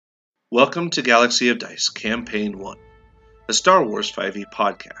Welcome to Galaxy of Dice Campaign 1, a Star Wars 5e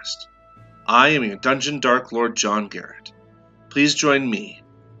podcast. I am your Dungeon Dark Lord John Garrett. Please join me,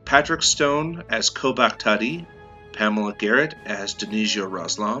 Patrick Stone as Kobak Tadi, Pamela Garrett as Denizio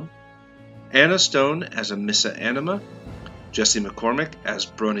Roslam, Anna Stone as Amissa Anima, Jesse McCormick as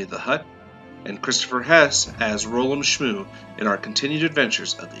Brony the Hutt, and Christopher Hess as Rolam Shmoo in our continued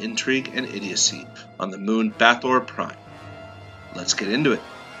adventures of intrigue and idiocy on the moon Bathor Prime. Let's get into it.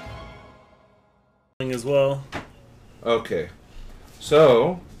 As well. Okay.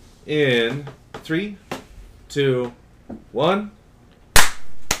 So, in 3, 2, 1.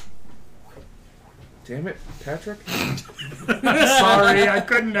 Damn it, Patrick. Sorry, I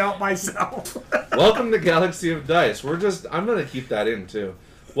couldn't help myself. Welcome to Galaxy of Dice. I'm going to keep that in, too.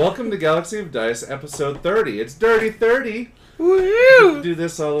 Welcome to Galaxy of Dice, episode 30. It's Dirty 30. Woo! Do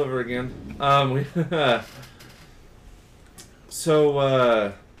this all over again.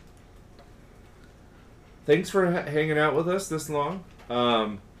 Thanks for hanging out with us this long.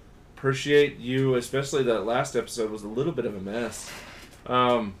 Appreciate you, especially that last episode was a little bit of a mess.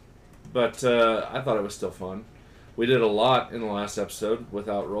 But I thought it was still fun. We did a lot in the last episode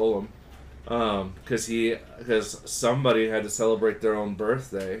without Rolam. Because somebody had to celebrate their own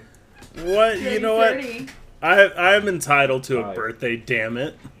birthday. What? You know what? I'm entitled to a birthday, damn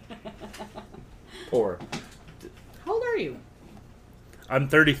it. Poor. How old are you? I'm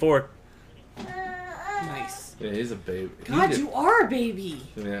 34. Nice. Yeah, he's a baby. God, you are a baby.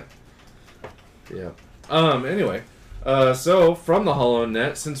 Yeah. Yeah. Anyway. So, from the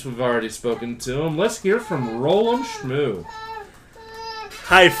HoloNet, since we've already spoken to him, let's hear from Rolam Shmoo.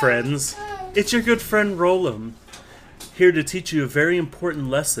 Hi, friends. It's your good friend Rolam, here to teach you a very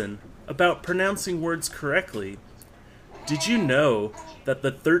important lesson about pronouncing words correctly. Did you know that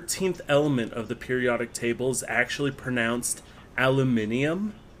the 13th element of the periodic table is actually pronounced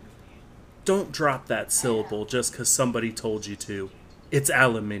aluminium? Don't drop that syllable just because somebody told you to. It's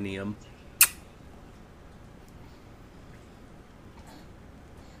aluminium.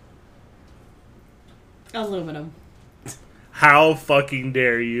 Aluminum. How fucking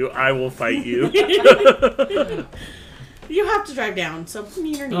dare you? I will fight you. You have to drive down, so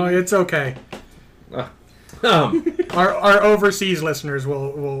me or me. Oh, it's okay. Our overseas listeners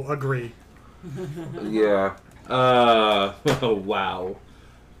will agree. Yeah. Wow.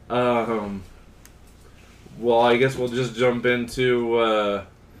 Well, I guess we'll just jump into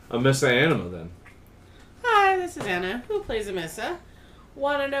Amissa Anima then. Hi, this is Anna. Who plays Amissa?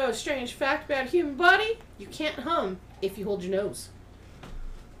 Want to know a strange fact about a human body? You can't hum if you hold your nose.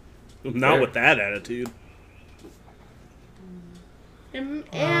 Not with that attitude. And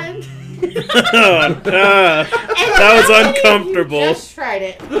that was uncomfortable. Just tried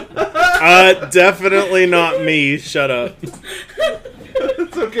it. Definitely not me. Shut up.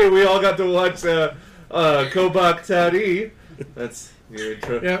 It's okay. We all got to watch Kobak Tadi. That's your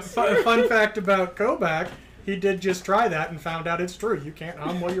intro. Yeah. Fun fact about Kobak: he did just try that and found out it's true. You can't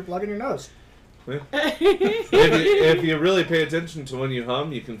hum while you're plugging your nose. If you really pay attention to when you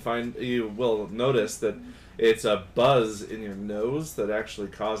hum, you will notice that it's a buzz in your nose that actually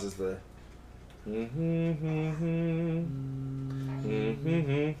causes the. Yep.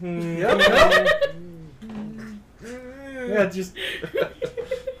 Yeah, just.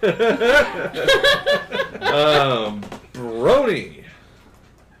 Brony.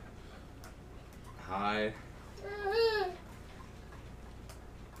 Hi.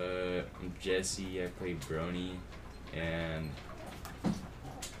 I'm Jesse. I play Brony, and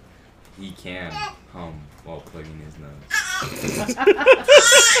he can hum while plugging his nose.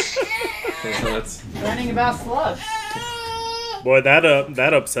 That's Learning about slugs. Boy, that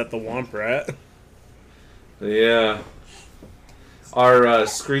upset the Womp Rat. yeah. Our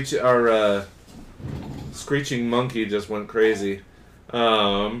screeching monkey just went crazy.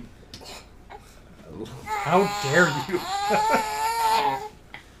 How dare you?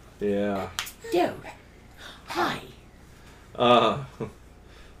 Yeah. Dude. Hi. I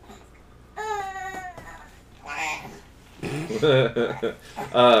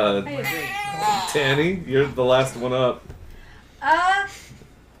agree. Danny, you're the last one up.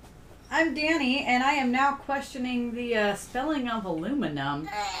 I'm Danny, and I am now questioning the spelling of aluminum.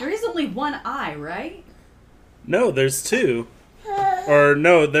 There is only one I, right? No, there's two. Or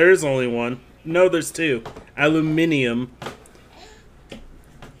no, there's only one. No, there's two. Aluminium.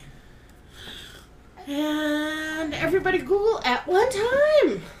 And everybody Google at one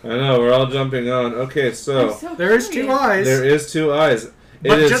time. I know, we're all jumping on. Okay, so There is two eyes. there is two eyes.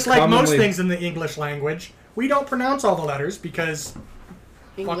 But just like most things in the English language, we don't pronounce all the letters because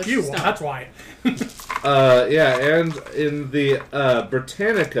English Fuck you. stuff. That's why. Yeah, and in the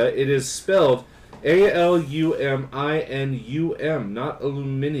Britannica, it is spelled Aluminum, not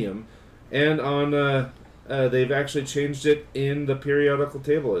aluminium. And on they've actually changed it in the periodical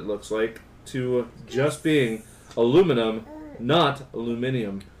table, it looks like, to just being aluminum, not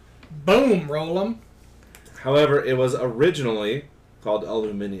aluminium. Boom, roll 'em. However, it was originally called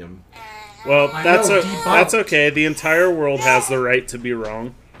aluminium. Well, I that's know, that's debunked. okay. The entire world has the right to be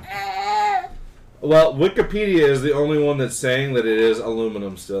wrong. Well, Wikipedia is the only one that's saying that it is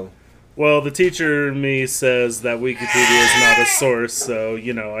aluminum still. Well, the teacher in me says that Wikipedia is not a source, so,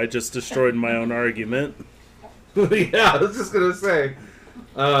 I just destroyed my own argument. Yeah, I was just gonna say.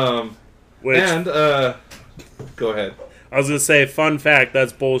 Which, Go ahead. I was going to say, fun fact,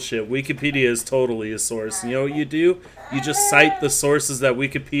 that's bullshit. Wikipedia is totally a source. You know what you do? You just cite the sources that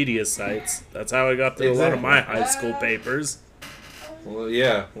Wikipedia cites. That's how I got through a lot of my high school papers. Well,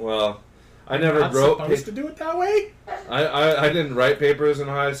 yeah. Well, I never Not wrote. supposed to do it that way? I didn't write papers in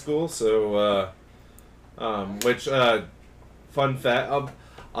high school, so fun fact.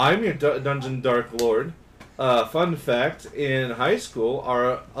 I'm your Dungeon Dark Lord. Fun fact: in high school,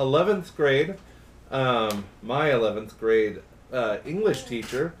 our 11th grade, my 11th grade English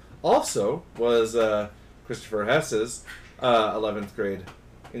teacher also was Christopher Hess's 11th grade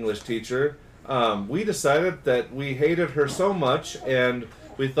English teacher. We decided that we hated her so much, and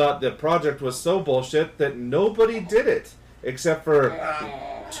we thought the project was so bullshit that nobody did it except for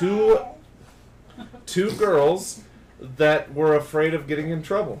two girls that were afraid of getting in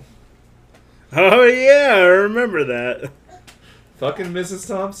trouble. Oh, yeah, I remember that. Fucking Mrs.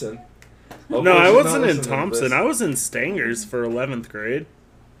 Thompson. Hopefully No, I she's not wasn't in listening to Thompson. this. I was in Stangers for 11th grade.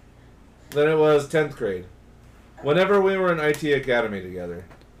 Then it was 10th grade. Whenever we were in IT Academy together.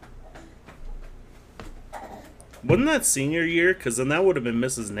 Wasn't that senior year? Because then that would have been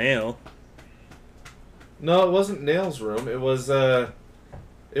Mrs. Nail. No, it wasn't Nail's room. It was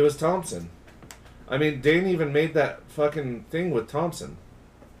Thompson. I mean, Dane even made that fucking thing with Thompson.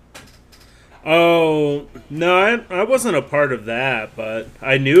 Oh, no, I wasn't a part of that, but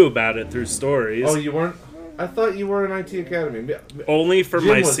I knew about it through stories. Oh, you weren't? I thought you were in IT Academy. Only for Jim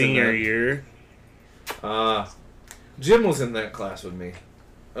my was in senior that. year. Jim was in that class with me.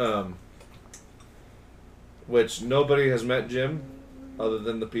 Which nobody has met Jim other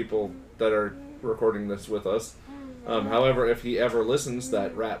than the people that are recording this with us. However, if he ever listens,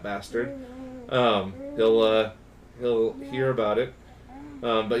 that rat bastard, he'll hear about it.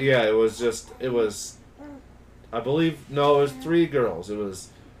 But yeah, it was, I believe, no, it was 3 girls. It was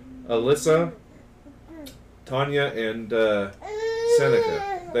Alyssa, Tanya, and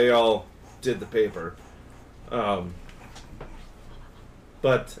Seneca. They all did the paper.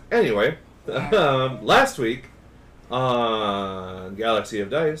 But anyway, last week on Galaxy of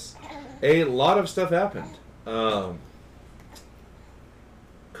Dice, a lot of stuff happened.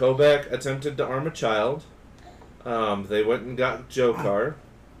 Kobach attempted to arm a child. They went and got Jokar.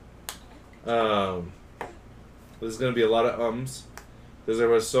 There's going to be a lot of ums. Because there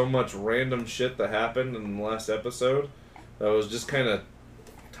was so much random shit that happened in the last episode that was just kind of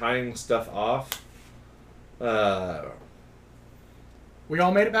tying stuff off. We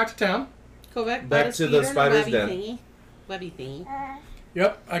all made it back to town. Kovac, Back to the spider's den. Webby thingy.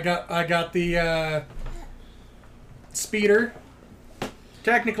 Yep, I got the speeder.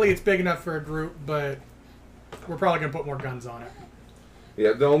 Technically, it's big enough for a group, but we're probably gonna put more guns on it.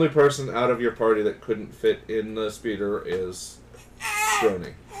 Yeah, the only person out of your party that couldn't fit in the speeder is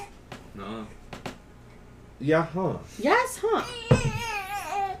Brony. No. Yeah, huh? Yes, huh?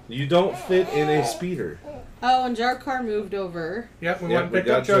 You don't fit in a speeder. Oh, and Jarkar moved over. Yep, we Yeah, went and picked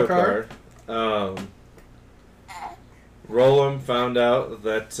up Jokar. Roland found out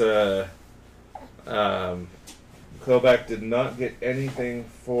that Kobach did not get anything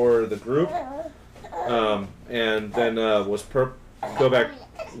for the group, and then was Kobach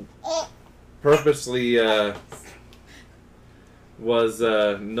purposely was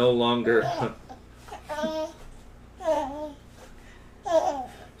no longer.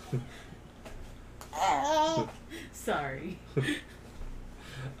 Sorry.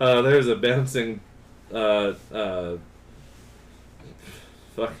 There's a bouncing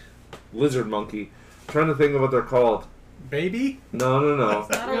lizard monkey. I'm trying to think of what they're called. Baby? No. Not a No.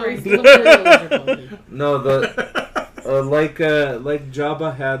 little lizard monkey. No, like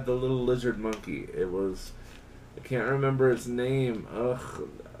Jabba had the little lizard monkey. It was, I can't remember its name. Ugh.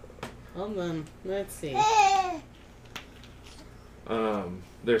 Hold on. Let's see.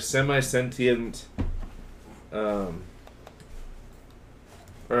 They're semi-sentient. Or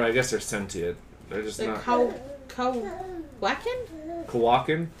I guess they're sentient. They're just The not. Kowakin?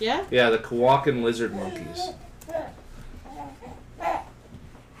 Kawakan? Yeah? Yeah, the Kawakan lizard monkeys.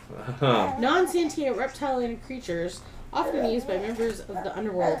 Non-sentient reptilian creatures often used by members of the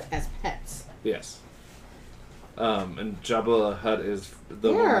underworld as pets. Yes. And Jabba the Hutt is the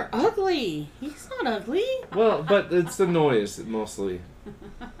They're one. ugly. He's not ugly. Well, but it's the noise mostly.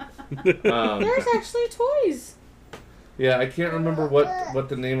 There's actually toys. Yeah, I can't remember what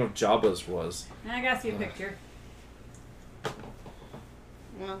the name of Jabba's was. I gotta see a picture.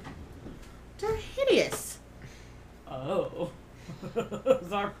 Well, they're hideous. Oh.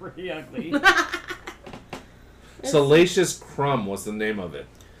 Those are pretty ugly. Salacious Crumb was the name of it.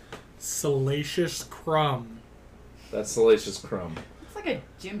 Salacious Crumb. That's Salacious Crumb. It's like a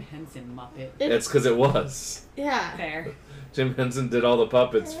Jim Henson Muppet. It's because it was. Yeah. Fair. Jim Henson did all the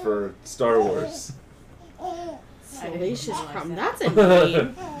puppets for Star Wars. Salacious Crumb. That's a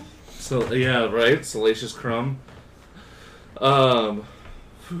name. So yeah, right. Salacious Crumb.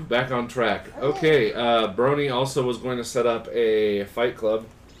 Back on track. Okay. Brony also was going to set up a fight club,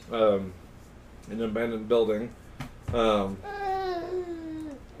 in an abandoned building, and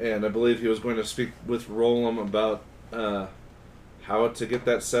I believe he was going to speak with Roland about how to get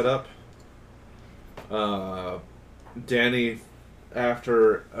that set up. Danny,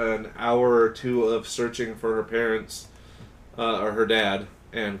 after an hour or two of searching for her parents, or her dad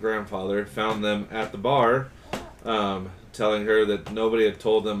and grandfather, found them at the bar, telling her that nobody had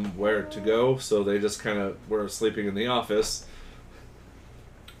told them where to go, so they just kind of were sleeping in the office.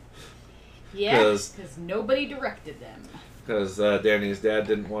 Yeah, because nobody directed them. Because Danny's dad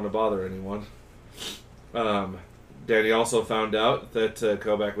didn't want to bother anyone. Danny also found out that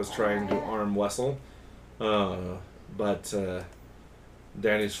Kobach was trying to arm Wessel, but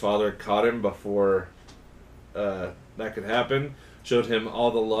Danny's father caught him before that could happen, showed him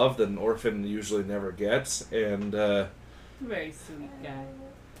all the love that an orphan usually never gets, and Very sweet guy.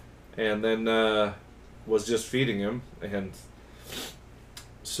 and then was just feeding him. And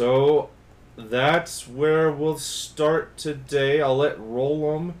so that's where we'll start today. I'll let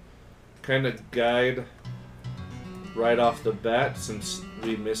Roland kind of guide right off the bat, since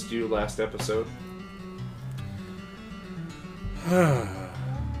we missed you last episode. Is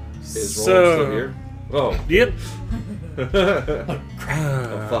Roland still here? Oh. Yep.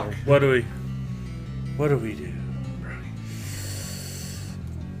 Oh, fuck. What do we do?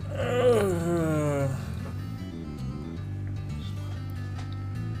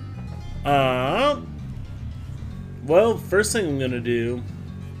 Well, first thing I'm gonna do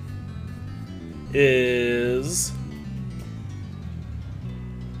is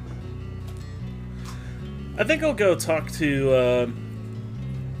I think I'll go talk to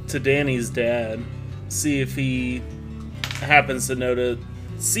Danny's dad, see if he happens to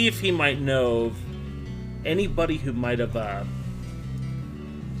see if he might know of anybody who might have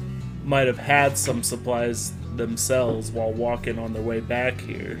had some supplies themselves while walking on their way back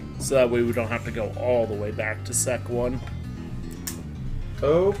here, so that way we don't have to go all the way back to Sec 1.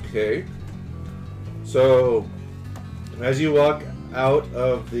 Okay. So, as you walk out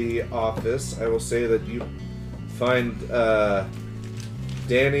of the office, I will say that you find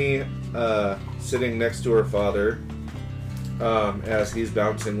Danny sitting next to her father, as he's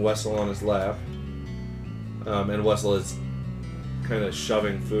bouncing Wessel on his lap. And Wessel is kind of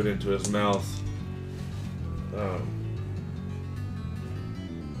shoving food into his mouth.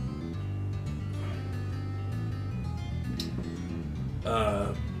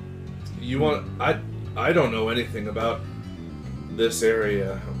 You want... I don't know anything about this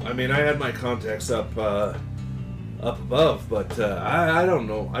area. I mean, I had my contacts up above, but I don't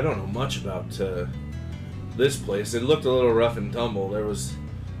know much about this place. It looked a little rough and tumble.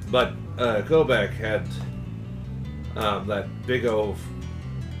 But Kobach had that big old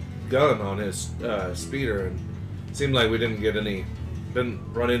gun on his speeder, and it seemed like we didn't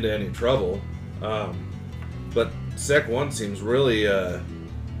run into any trouble. But Sec 1 seems really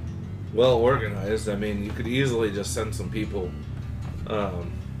well organized. I mean, you could easily just send some people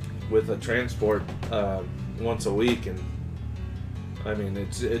with a transport once a week, and I mean,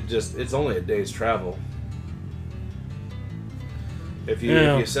 it's only a day's travel. If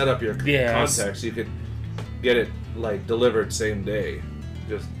you set up your contacts, you could get it like delivered same day.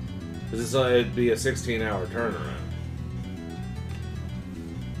 Just it'd be a 16-hour turnaround.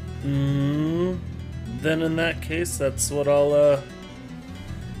 Then in that case, that's what I'll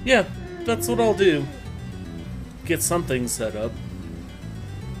do. Get something set up.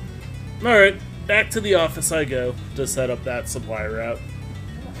 Alright, back to the office I go to set up that supply route.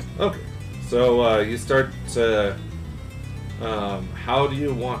 Okay, so you start to... how do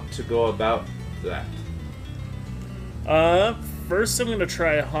you want to go about that? first I'm going to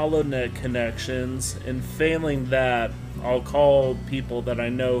try HoloNet connections, and failing that, I'll call people that I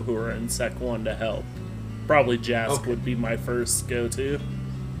know who are in Sec 1 to help. Probably Jask Okay. would be my first go-to.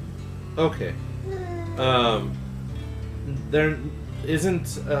 Okay. There isn't,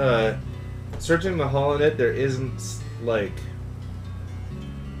 searching the HoloNet, there isn't, like,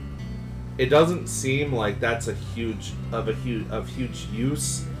 it doesn't seem like that's a huge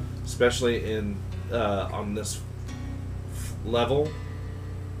use, especially in, on this level.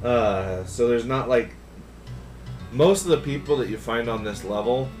 So there's not, like, most of the people that you find on this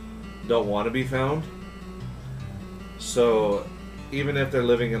level don't want to be found. So even if they're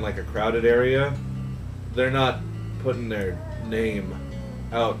living in, like, a crowded area, they're not putting their name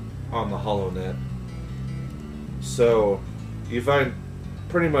out on the HoloNet. So you find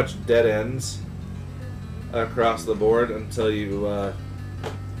pretty much dead ends across the board until you,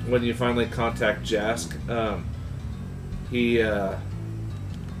 when you finally contact Jask, he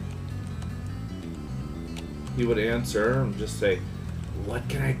would answer and just say, "What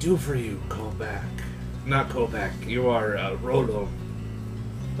can I do for you, Kobak?" Not Kobak, you are Rolo.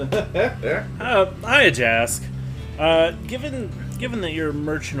 Hi, Jask. Given that you're a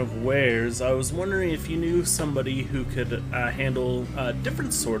merchant of wares, I was wondering if you knew somebody who could handle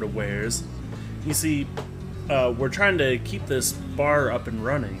different sort of wares. You see, we're trying to keep this bar up and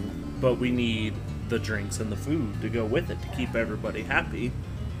running, but we need the drinks and the food to go with it to keep everybody happy.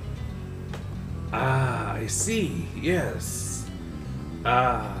 Ah, I see. Yes.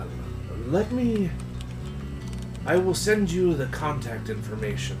 I will send you the contact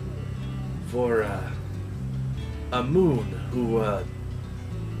information for a Moon who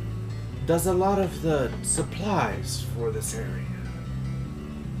does a lot of the supplies for this area.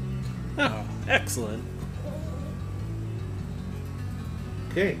 Oh, excellent.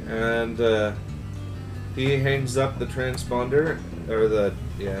 Okay, and he hangs up the transponder, or the,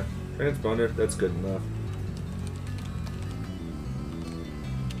 yeah, transponder, that's good enough.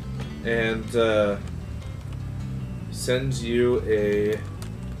 And sends you a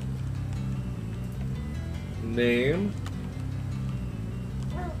name.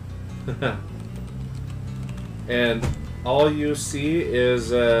 And all you see is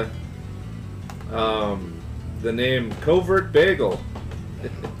the name Covert Bagel.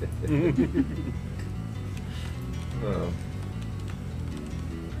 Oh.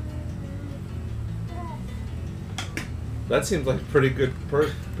 That seems like a pretty good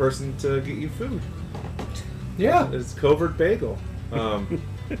person to get you food. Yeah. It's Covert Bagel.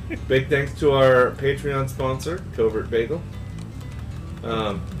 Big thanks to our Patreon sponsor, Covert Bagel.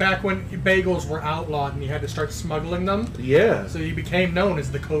 Back when bagels were outlawed and you had to start smuggling them, Yeah. so you became known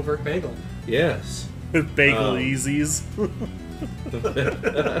as the Covert Bagel. Yes. Bagel Easies.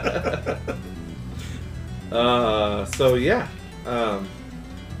 So yeah.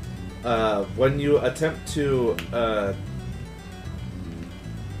 When you attempt to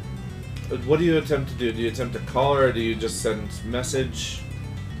what do you attempt to do? Do you attempt to call her, or do you just send message?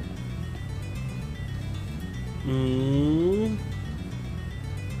 I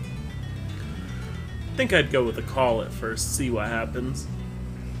think I'd go with a call at first, see what happens.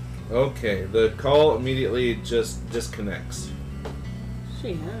 Okay, the call immediately just disconnects.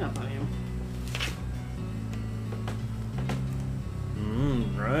 She hung up on him.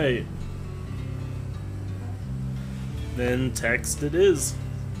 Right. Then text it is.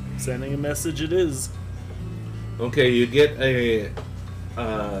 Sending a message it is. Okay, you get a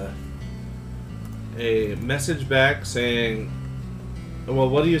message back saying, well,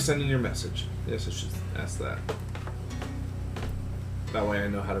 what do you send in your message? Yes, I should ask that. That way I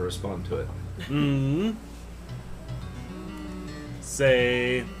know how to respond to it.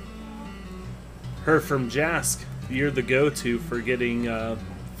 Say, her from Jask. You're the go-to for getting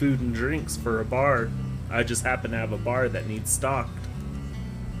food and drinks for a bar. I just happen to have a bar that needs stocked.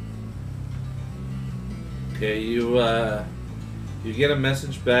 Okay, you get a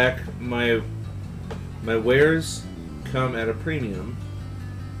message back. My wares come at a premium.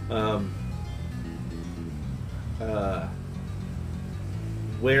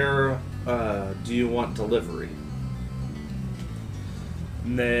 Where do you want delivery?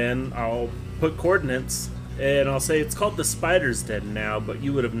 And then I'll put coordinates, and I'll say it's called the Spider's Den now, but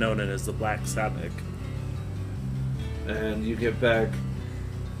you would have known it as the Black Sabbath. And you get back,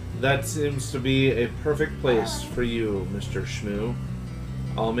 that seems to be a perfect place for you, Mr. Shmoo.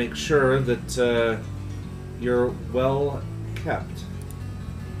 I'll make sure that you're well kept.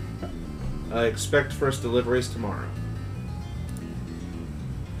 I expect first deliveries tomorrow.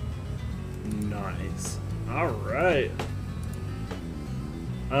 Nice. Alright.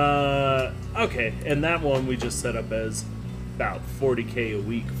 Okay, and that one we just set up as about $40K a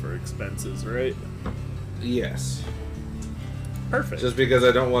week for expenses, right? Yes. Perfect. Just because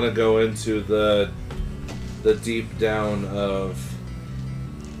I don't want to go into the deep down of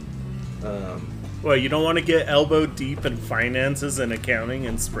Well, you don't want to get elbow deep in finances and accounting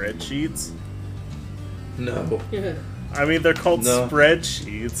and spreadsheets? no. I mean, they're called No.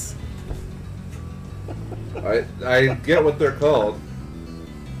 spreadsheets. I get what they're called.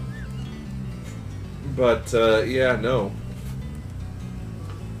 But yeah, no.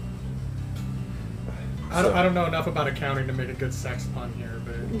 I don't know enough about accounting to make a good sex pun here,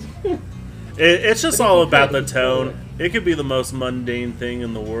 but It's just all about the tone. It could be the most mundane thing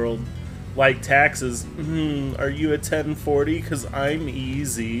in the world. Like taxes. Are you a 1040? Because I'm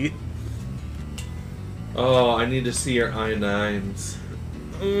easy. Oh, I need to see your I-9s.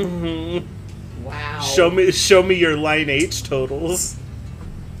 Wow. Show me your line H totals.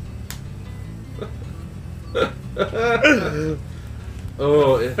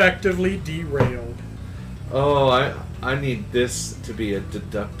 Oh, effectively derailed. I need this to be a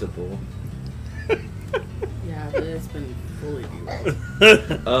deductible. Yeah, but it's been fully derailed.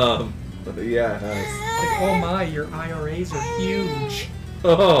 Yeah, it has. Like, oh my, your IRAs are huge.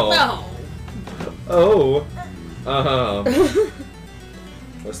 Oh. No. Oh.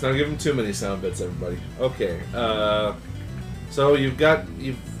 Let's not give him too many sound bits, everybody. Okay. So you've got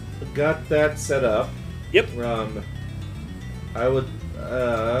that set up. Yep. I would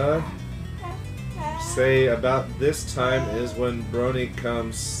say about this time is when Brony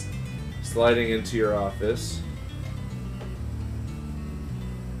comes sliding into your office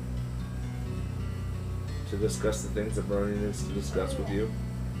to discuss the things that Brony needs to discuss with you.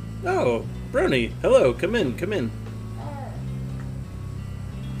 Oh, Brony, hello, come in.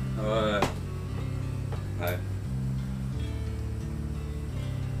 Hi.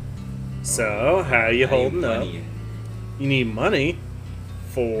 So, how you I holding need up? money. You need money?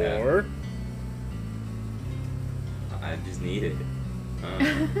 For? I just need it.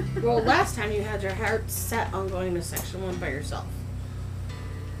 Well, last time you had your heart set on going to Section 1 by yourself.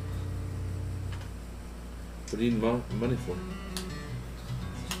 What do you need money for?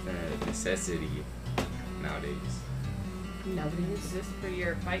 A necessity nowadays. Nobody uses this for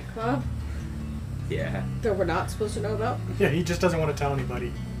your fight club Yeah. that we're not supposed to know about. Yeah, he just doesn't want to tell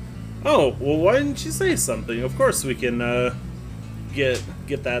anybody. Oh, well, why didn't you say something? Of course we can get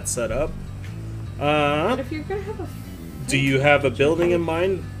that set up. But if you're gonna have a Do you have a building in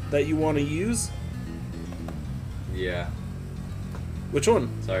mind that you want to use? Yeah. Which one?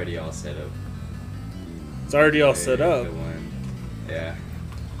 It's already all set up. It's already all set up. The one. Yeah.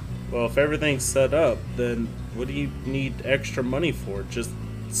 Well, if everything's set up, then what do you need extra money for? Just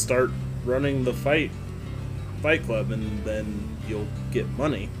start running the fight club, and then you'll get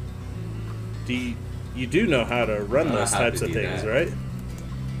money. You do know how to run I know those how to types of do things, that. right?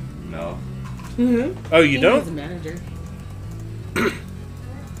 No. Mm-hmm. Oh, you He's don't? the manager.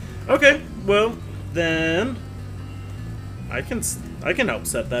 Okay, well then I can help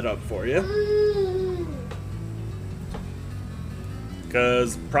set that up for you.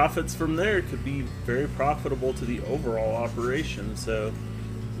 Because profits from there could be very profitable to the overall operation. So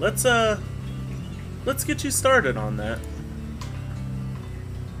let's get you started on that.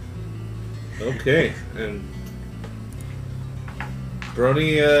 Okay, and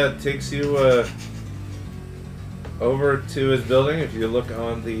Brony takes you over to his building. If you look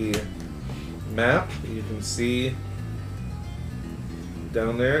on the map, you can see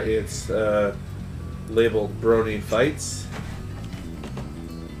down there it's labeled Brony Fights.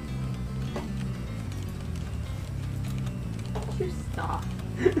 You stop.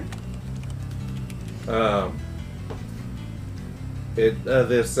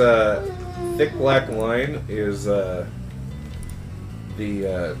 This thick black line is the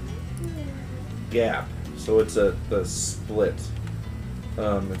gap, so it's the split.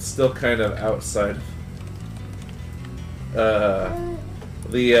 It's still kind of outside.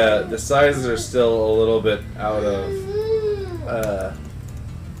 The sizes are still a little bit out of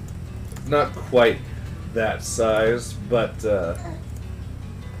not quite that size, but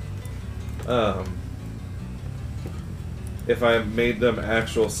if I made them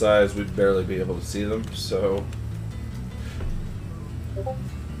actual size, we'd barely be able to see them, so...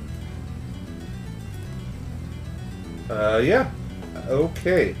 yeah.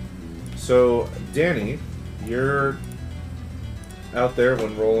 Okay. So, Danny, you're out there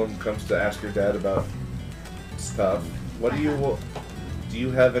when Roland comes to ask your dad about stuff. What do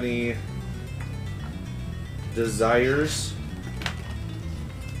you have any desires?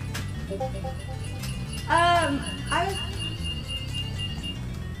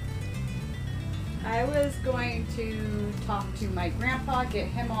 I was going to talk to my grandpa, get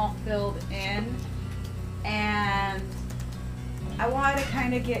him all filled in, and I wanted to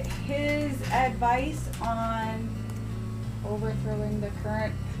kind of get his advice on overthrowing the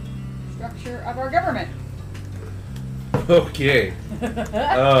current structure of our government. Okay.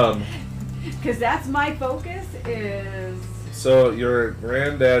 Because that's my focus is... So your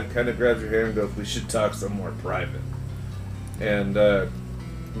granddad kind of grabs your hand and goes, "We should talk somewhere private," and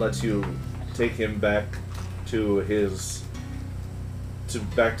lets you take him back to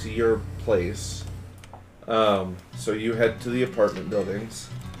your place. So you head to the apartment buildings,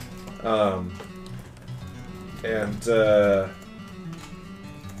 and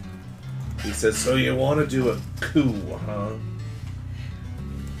he says, "So you want to do a coup, huh?"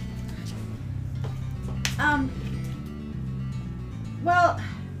 Well,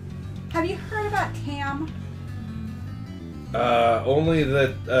 have you heard about Tam? Only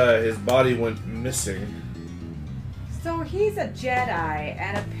that his body went missing. So he's a Jedi,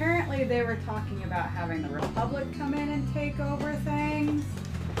 and apparently they were talking about having the Republic come in and take over things.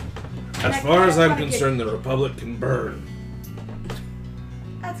 And As far as I'm kinda concerned, the Republic can burn.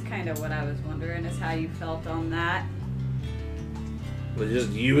 That's kind of what I was wondering, is how you felt on that. They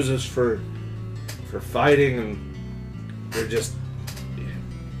just use us for fighting, and they're just...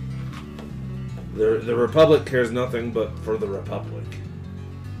 The Republic cares nothing but for the Republic.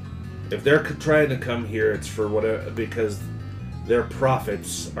 If they're trying to come here, it's for whatever, because their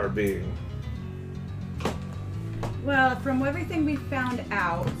profits are being... Well, from everything we found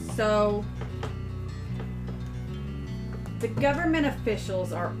out, so the government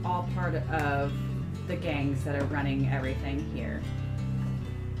officials are all part of the gangs that are running everything here.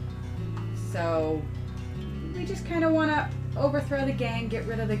 So we just kind of want to overthrow the gang, get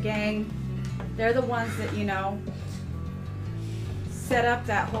rid of the gang. They're the ones that, set up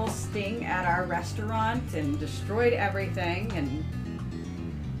that whole sting at our restaurant and destroyed everything, and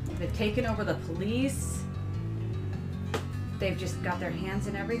they've taken over the police. They've just got their hands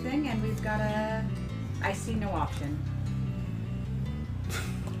in everything, and we've got I see no option.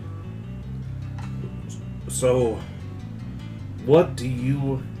 So,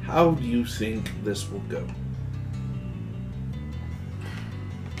 how do you think this will go?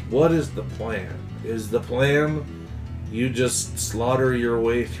 What is the plan? Is the plan you just slaughter your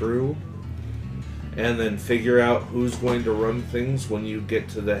way through and then figure out who's going to run things when you get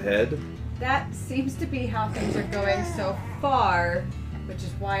to the head? That seems to be how things are going so far, which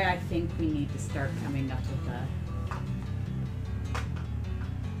is why I think we need to start coming up with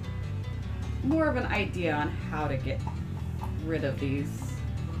more of an idea on how to get rid of these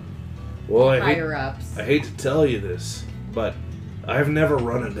higher-ups. I hate to tell you this, but I've never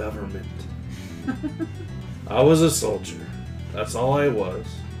run a government. I was a soldier. That's all I was.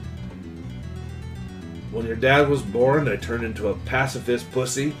 When your dad was born, I turned into a pacifist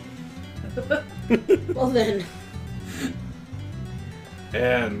pussy. Well then.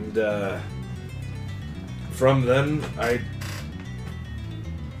 And from then,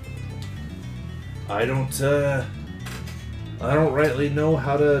 I don't rightly know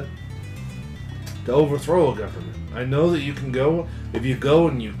how to overthrow a government. I know that you can go, if you go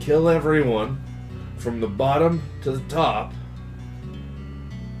and you kill everyone from the bottom to the top,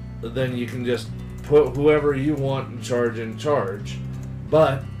 then you can just put whoever you want in charge.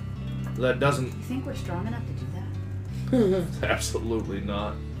 But that doesn't... You think we're strong enough to do that? Absolutely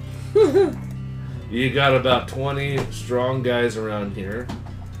not. You got about 20 strong guys around here,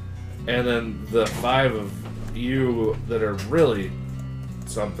 and then the 5 of you that are really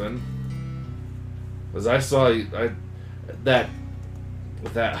something. Because I saw that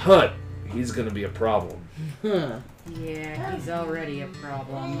with that Hut, he's going to be a problem. Huh. Yeah, he's already a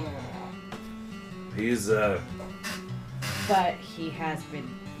problem. He's But he has been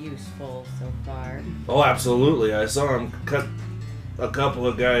useful so far. Oh, absolutely. I saw him cut a couple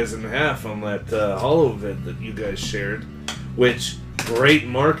of guys in half on that holovid that you guys shared, which, great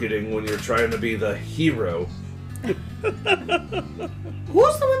marketing when you're trying to be the hero. Who's the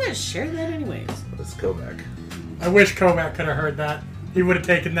one that shared that anyways? Let's go back. I wish Kovac could have heard that. He would have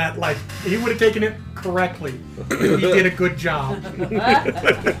taken that he would have taken it correctly. He did a good job.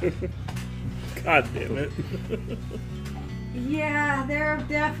 God damn it. Yeah, there have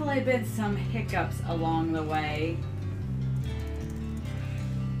definitely been some hiccups along the way.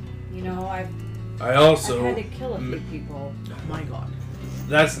 I've had to kill a few people. Oh my god.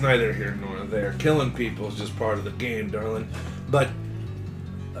 That's neither here nor there. Killing people is just part of the game, darling. But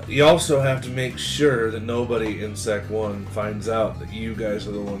you also have to make sure that nobody in Sec 1 finds out that you guys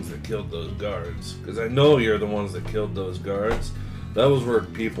are the ones that killed those guards. Because I know you're the ones that killed those guards. Those were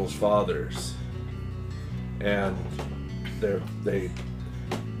people's fathers. and they.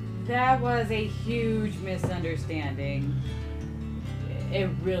 That was a huge misunderstanding. It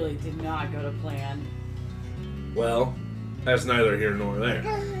really did not go to plan. Well, that's neither here nor there.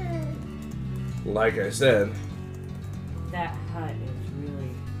 Like I said, That hut is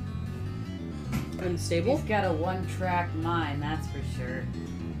really... Unstable? He's got a one-track mind, that's for sure.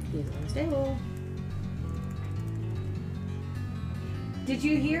 He's unstable. Did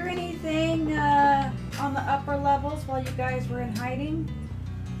you hear anything on the upper levels while you guys were in hiding?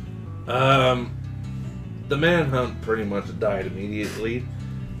 the manhunt pretty much died immediately.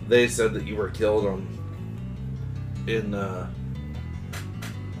 They said that you were killed on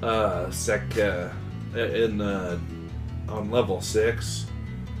on level 6.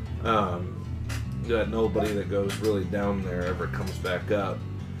 That nobody that goes really down there ever comes back up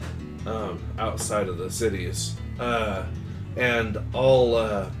outside of the cities. And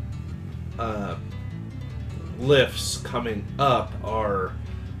all lifts coming up are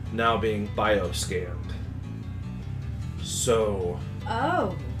now being bioscanned. So,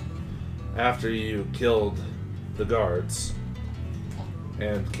 Oh. after you killed the guards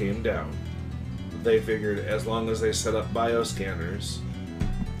and came down, they figured as long as they set up bioscanners,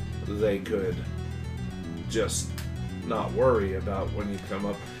 they could just not worry about when you come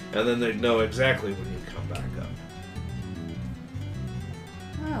up, and then they'd know exactly when you come back up.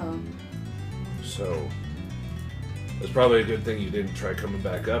 Oh. So, it's probably a good thing you didn't try coming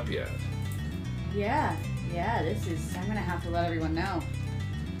back up yet. Yeah. Yeah, I'm gonna have to let everyone know.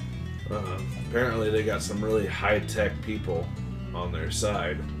 Apparently they got some really high-tech people on their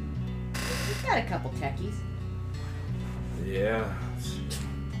side. We've got a couple techies. Yeah.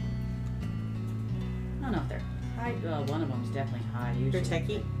 I don't know if they're high. Well, one of them's definitely high. Usually. You're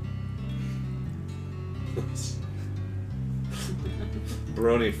techie?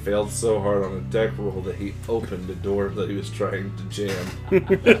 Brony failed so hard on a deck roll that he opened the door that he was trying to jam.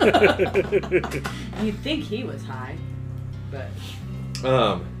 You'd think he was high, but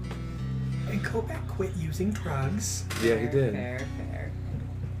And Kovac quit using drugs. yeah, he did. Fair.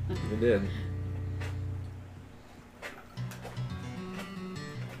 He did.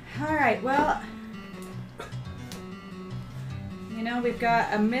 All right. Well, we've got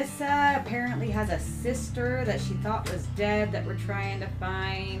Amissa. Apparently has a sister that she thought was dead that we're trying to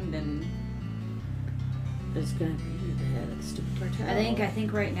find, and It's gonna be the head of the stupid cartel. I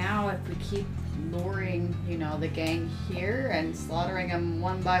think right now if we keep luring, the gang here and slaughtering them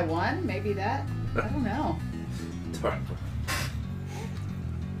one by one, maybe that. I don't know.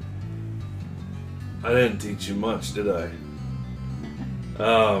 I didn't teach you much, did I?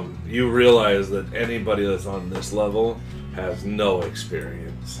 You realize that anybody that's on this level has no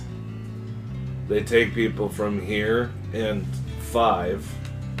experience. They take people from here and 5,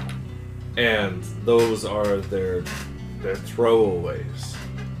 and those are their throwaways.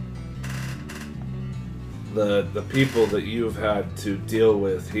 The people that you've had to deal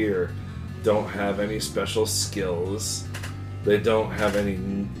with here don't have any special skills. They don't have any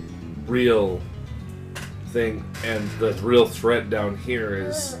real thing, and the real threat down here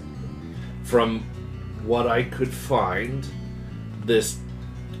is, from what I could find, this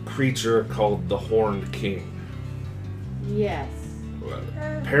creature called the Horned King. Yes.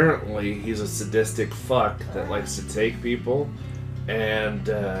 Apparently, he's a sadistic fuck that likes to take people and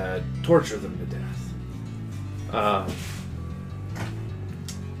torture them to death.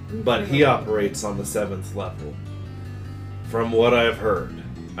 But he operates on the 7th level. From what I've heard,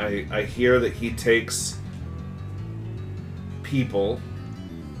 I hear that he takes people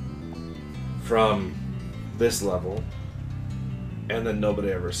from this level, and then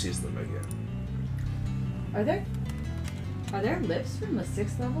nobody ever sees them again. Are there lifts from the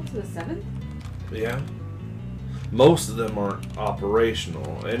 6th level to the 7th? Yeah. Most of them aren't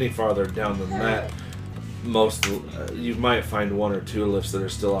operational. Any farther down than that, you might find 1 or 2 lifts that are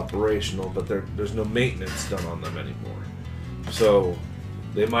still operational, but there's no maintenance done on them anymore. So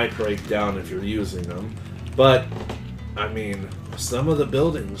they might break down if you're using them. But, some of the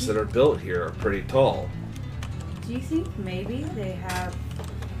buildings that are built here are pretty tall. Do you think maybe they have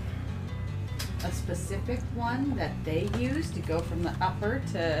a specific one that they use to go from the upper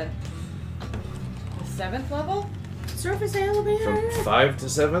to the 7th level? Surface elevator. From 5 to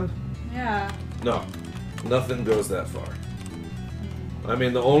 7? Yeah. No. Nothing goes that far.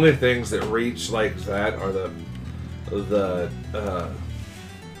 The only things that reach like that are the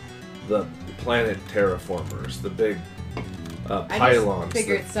planet terraformers, the big pylons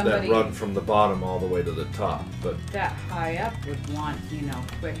figured that somebody- run from the bottom all the way to the top. But That high up would want,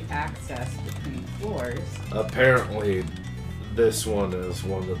 quick access between floors. apparently, this one is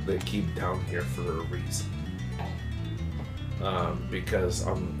one that they keep down here for a reason. Because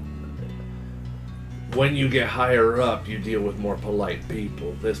when you get higher up, you deal with more polite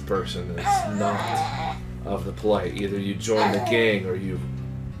people. This person is not of the polite. Either you join the gang or you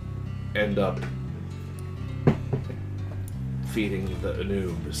end up feeding the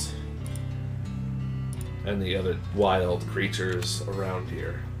noobs and the other wild creatures around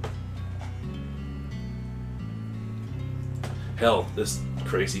here. Hell, this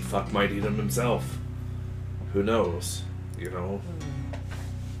crazy fuck might eat him himself. Who knows? You know?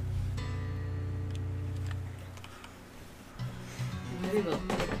 Maybe we'll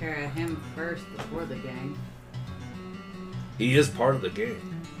take care of him first before the gang. He is part of the gang.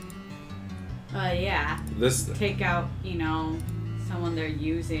 Yeah. This Take out, someone they're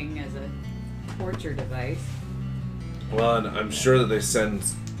using as a torture device. Well, and I'm sure that they send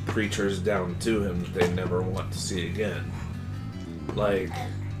creatures down to him that they never want to see again.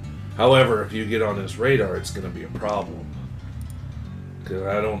 However, if you get on his radar, it's going to be a problem.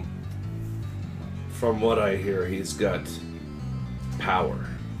 Because from what I hear, he's got power.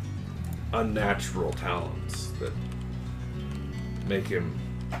 Unnatural talents that make him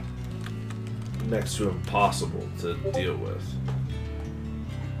next to impossible to deal with.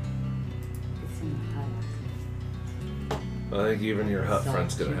 It's in the hut. I think even your hut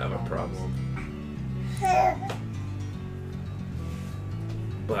friend's going to have a problem.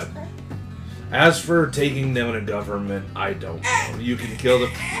 But as for taking down a government, I don't know. You can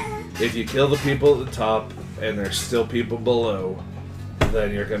if you kill the people at the top and there's still people below,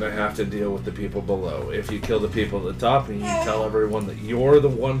 then you're going to have to deal with the people below. If you kill the people at the top and you tell everyone that you're the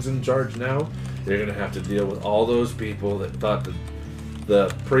ones in charge now, you're going to have to deal with all those people that thought that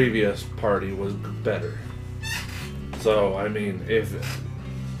the previous party was better. So, I mean, it's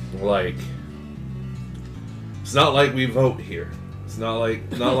not like we vote here. It's not like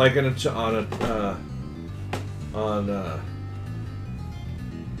on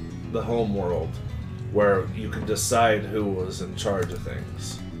the home world where you can decide who was in charge of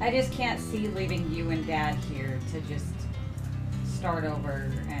things. I just can't see leaving you and Dad here to just start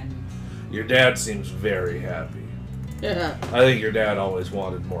over and... Your dad seems very happy. Yeah. I think your dad always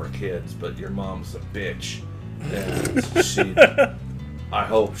wanted more kids, but your mom's a bitch. And I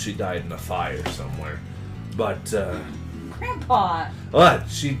hope she died in a fire somewhere. But, Grandpa!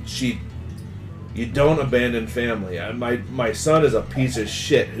 But you don't abandon family. My son is a piece of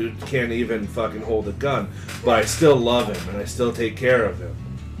shit who can't even fucking hold a gun, but I still love him and I still take care of him.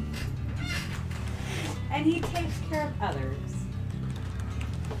 And he takes care of others.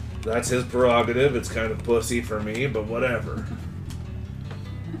 That's his prerogative. It's kind of pussy for me, but whatever.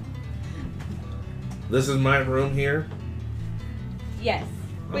 This is my room here. Yes.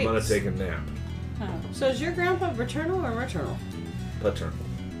 I'm gonna take a nap. Oh. So is your grandpa paternal or maternal? Paternal.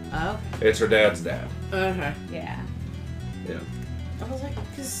 Oh. It's her dad's dad. Okay. Yeah. Yeah. I was like,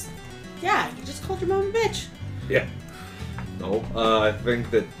 you just called your mom a bitch. Yeah. No, I think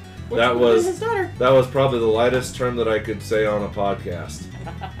that Which that one is his was daughter. that was probably the lightest term that I could say on a podcast.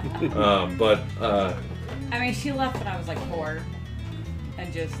 I mean, she left when I was like 4.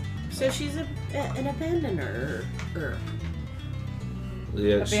 And just So she's an abandoner.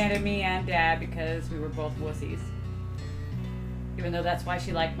 Yeah, abandoned me and Dad because we were both wussies. Even though that's why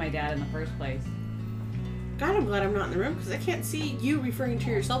she liked my dad in the first place. God, I'm glad I'm not in the room because I can't see you referring to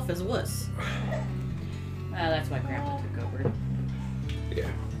yourself as a wuss. Well, that's why Grandpa took over. yeah.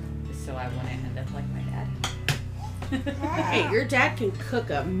 Just so I wouldn't end up like my dad. Hey, your dad can cook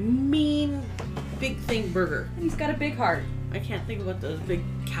a mean, big thing burger. And he's got a big heart. I can't think of what those big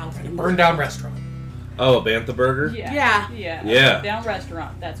cow things Burned down restaurant. Oh, a Bantha burger? Yeah. Yeah. Yeah. Down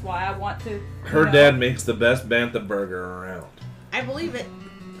restaurant. That's why I want to. Her dad makes the best Bantha burger around. I believe it.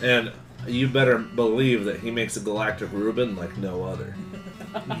 And you better believe that he makes a galactic Reuben like no other.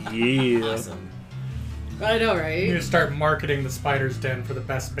 Yeah. Awesome. I know, You need right? to start marketing the Spider's Den for the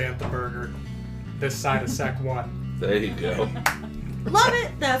best Bantha burger this side of Sec 1. There you go. Love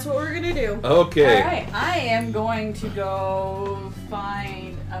it. That's what we're gonna do. Okay. Alright, I am going to go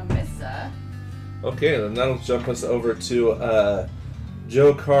find Amissa. Okay, then that'll jump us over to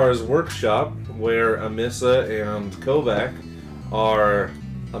Joe Carr's workshop, where Amissa and Kovac are...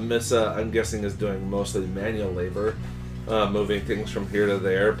 Amissa, I'm guessing, is doing mostly manual labor, moving things from here to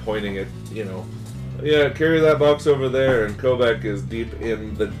there, pointing at, yeah, carry that box over there, and Kovac is deep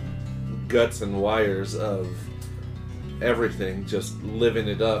in the guts and wires of everything, just living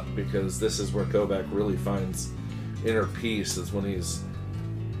it up, because this is where Kovac really finds inner peace, is when he's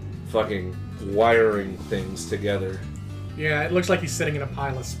fucking wiring things together. Yeah, it looks like he's sitting in a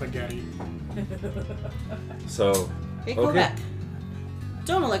pile of spaghetti. So, Hey, go okay. back.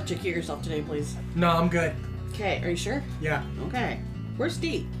 Don't electrocute yourself today, please. No, I'm good. Okay, are you sure? Yeah. Okay. Where's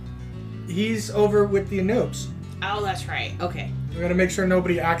Steve? He's over with the Anoobs. Oh, that's right. Okay. We gotta make sure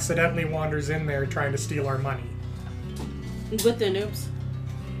nobody accidentally wanders in there trying to steal our money. With the noobs.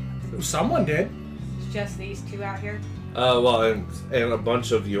 Someone did. It's just these two out here. Well, and a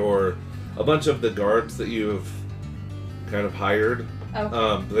bunch of the guards that you have kind of hired.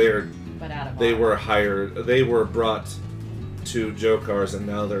 Oh. But out of They order. were hired. They were brought to Jokar's, and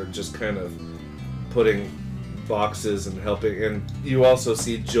now they're just kind of putting boxes and helping. And you also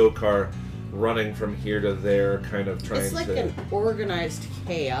see Jokar running from here to there, kind of trying It's like to. an organized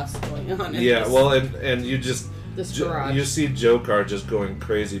chaos going on. In Yeah, this, well, and you just this garage. you see Jokar just going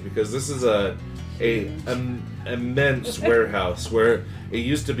crazy because this is a immense warehouse where it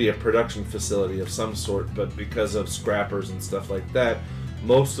used to be a production facility of some sort, but because of scrappers and stuff like that,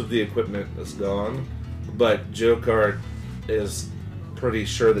 most of the equipment is gone. But Jokar is pretty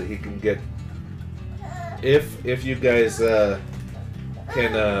sure that he can get if you guys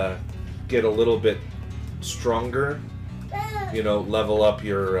can get a little bit stronger, you know, level up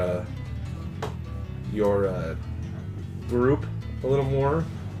your group a little more,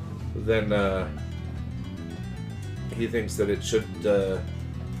 then he thinks that it should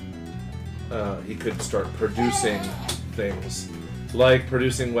he could start producing things like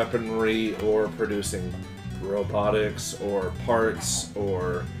producing weaponry or producing robotics or parts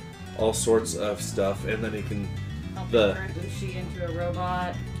or all sorts of stuff, and then he can Helping the- turn Ushi into a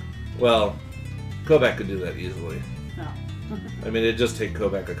robot. well, Kovac could do that easily. No. I mean, it'd just take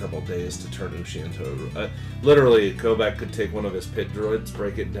Kovac a couple days to turn Ushi into a... literally, Kovac could take one of his pit droids,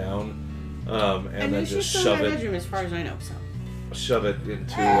 break it down, and then Ushi's just still shove in my it bedroom, as far as I know. So. shove it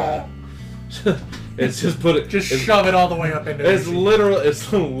into... it's just put it... Just it's, shove it all the way up into it's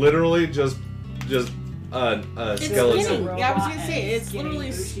Ushi. literally just a It's skeleton. skinning. Yeah, I was gonna Robot say and it's skinning literally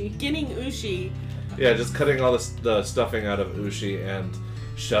Ushi. skinning Ushi. Yeah, just cutting all the stuffing out of Ushi and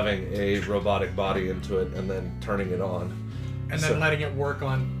shoving a robotic body into it and then turning it on. And then letting it work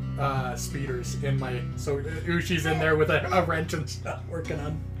on speeders in my... So Ushi's in there with a wrench and stuff working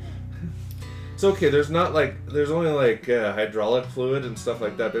on... It's okay. There's only like hydraulic fluid and stuff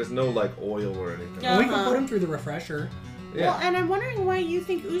like that. There's no like oil or anything. Yeah. We can put him through the refresher. Yeah. Well, and I'm wondering why you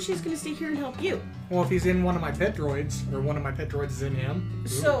think Ushi's gonna stay here and help you. Well, if he's in one of my pet droids, or one of my pet droids is in him...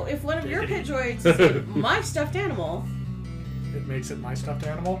 So if one of your pit droids is in my stuffed animal, It makes it my stuffed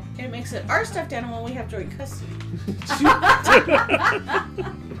animal. it makes it our stuffed animal. We have droid custody.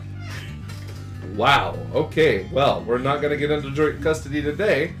 Wow. Okay. Well, we're not gonna get into joint custody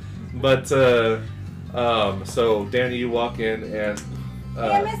today, but so Danny, you walk in and Hey,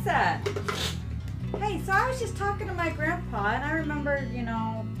 I missed that. Hey, so I was just talking to my grandpa, and I remember, you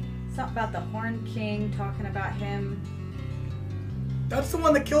know, something about the Horn King, talking about him. That's the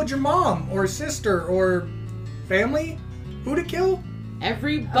one that killed your mom, or sister, or family? Who to kill?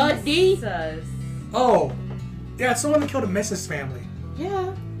 Everybody. Says. Oh. Yeah, it's the one that killed a Mrs. family.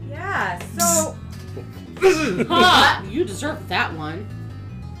 Yeah. Yeah, so Ha! You deserve that one.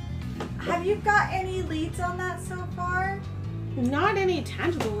 have you got any leads on that so far? Not any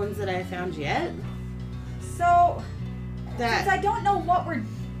tangible ones that I found yet. So, since That I don't know what we're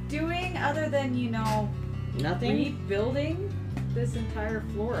doing other than, you know, nothing. rebuilding this entire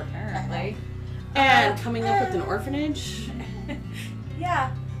floor, apparently. And coming up with an orphanage.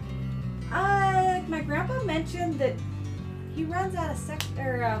 Yeah. My grandpa mentioned that he runs out of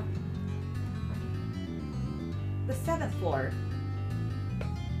the 7th floor.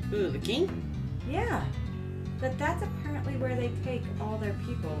 Ooh, the king? Yeah. That's apparently where they take all their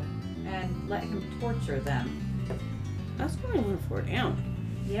people and let him torture them. That's only one floor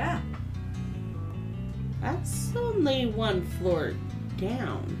down. Yeah. That's only one floor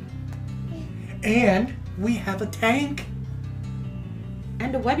down. And we have a tank.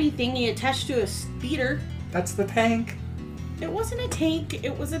 And a webby thingy attached to a speeder. That's the tank. It wasn't a tank,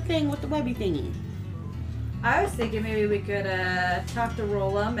 it was a thing with the webby thingy. I was thinking maybe we could talk to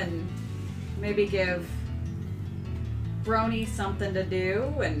Rollum and maybe give Brony something to do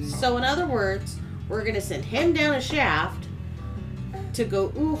and So in other words, we're gonna send him down a shaft to go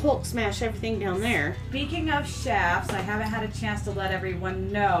Hulk smash everything down there. Speaking of shafts, I haven't had a chance to let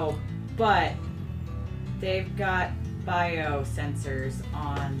everyone know, but they've got biosensors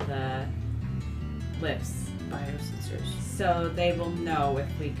on the lifts, Biosensors. so they will know if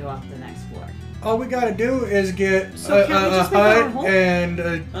we go up the next floor. All we gotta do is get So a can't we just make our own hut hole? and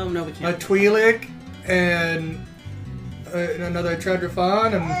a Oh no, we can't. Twi'lek and another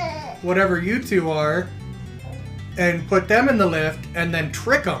Chedrifan and whatever you two are, and put them in the lift and then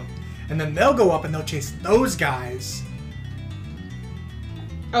trick them. And then they'll go up and they'll chase those guys.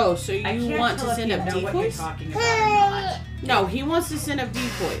 Oh, so I you can't want tell to if send you up know what you're decoys? talking about or not. No, he wants to send up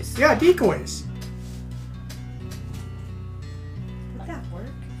decoys. Yeah, decoys. Would that work?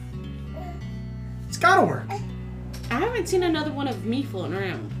 It's gotta work. I haven't seen another one of me floating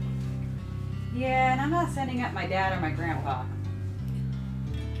around. Yeah, and I'm not sending up my dad or my grandpa.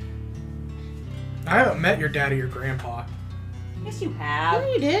 I haven't met your dad or your grandpa. Yes, you Oh, have.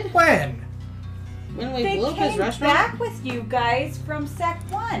 you did? When? When we They blew up his came restaurant? back with you guys from Sec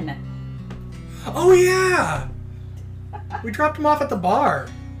 1. Oh, yeah! We dropped him off at the bar.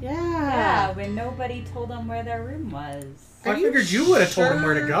 Yeah. Yeah, when nobody told them where their room was. Are I you figured you would have told him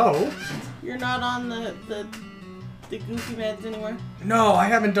where to sure? go. You're not on the goofy meds anymore? No, I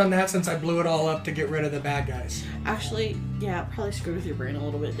haven't done that since I blew it all up to get rid of the bad guys. Actually, yeah, it probably screwed with your brain a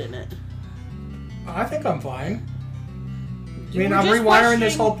little bit, didn't it? I think I'm fine. I You mean, were I'm just rewiring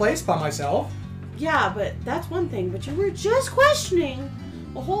this questioning- whole place by myself. Yeah, but that's one thing. But you were just questioning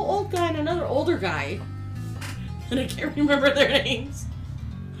a whole old guy and another older guy. And I can't remember their names.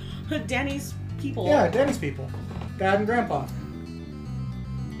 Danny's people. Yeah, Danny's people. Dad and Grandpa.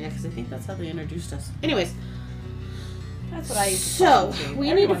 Yeah, because I think that's how they introduced us. Anyways, That's what I used to call so him, too. we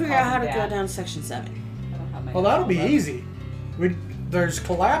need to Everyone figure calls out how him to go Dad. down to Section 7. I don't have my Well, that'll be phone, but- easy. There's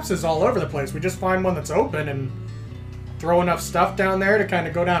collapses all over the place. We just find one that's open and throw enough stuff down there to kind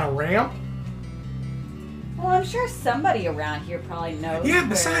of go down a ramp. Well, I'm sure somebody around here probably knows. Yeah, where-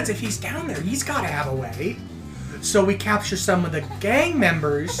 besides, if he's down there, he's got to have a way. So we capture some of the gang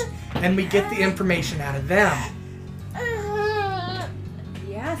members and we get the information out of them.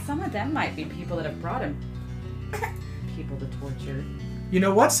 Yeah, some of them might be people that have brought him people to torture. You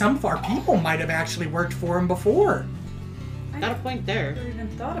know what? Some of our people might have actually worked for him before. Got a point there. Never even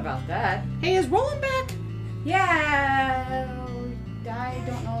thought about that. Hey, is Roland back? Yeah, I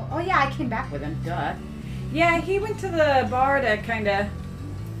don't know. Oh yeah, I came back with him. Duh. Yeah, he went to the bar to kind of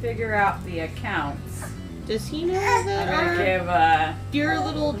figure out the accounts. Does he know I'm that gonna our, give your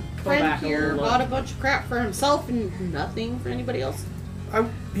little friend back a here little bought a bunch of crap for himself and nothing for anybody else?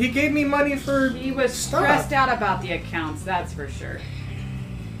 He gave me money for He was stuff. stressed out about the accounts, that's for sure.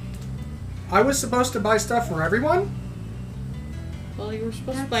 I was supposed to buy stuff for everyone? Well, you were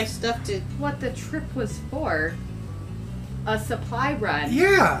supposed to buy stuff to... What the trip was for? A supply run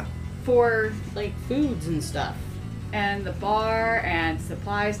Yeah. for like, foods and stuff. and the bar and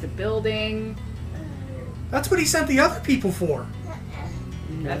supplies to building. That's what he sent the other people for.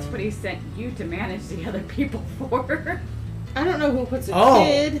 That's what he sent you to manage the other people for. I don't know who puts a Oh.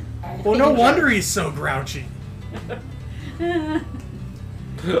 kid. Well, no wonder he's so grouchy.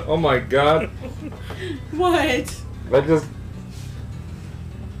 Oh my god. What? I just.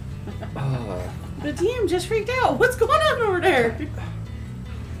 The DM just freaked out. What's going on over there?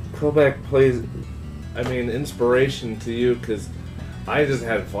 Quebec plays, I mean, inspiration to you because I just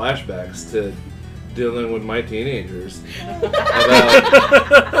had flashbacks to dealing with my teenagers. About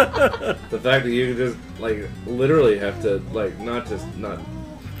the fact that you just, like, literally have to, like, not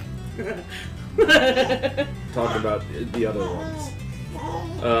talk about the other ones.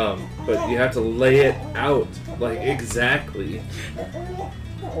 But you have to lay it out, like, exactly.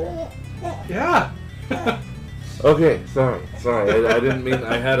 Yeah. Okay, sorry. I didn't mean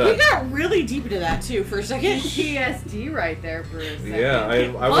I had We a. got really deep into that, too, for a second. PTSD right there for a second. Yeah,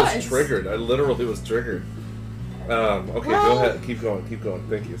 I was. was triggered. I literally was triggered. Okay, Well- go ahead. Keep going.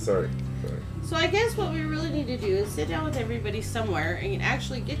 Thank you. Sorry. So I guess what we really need to do is sit down with everybody somewhere and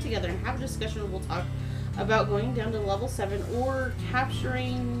actually get together and have a discussion. We'll talk about going down to level 7 or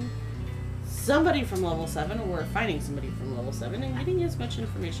capturing somebody from level 7 or finding somebody from level 7 and getting as much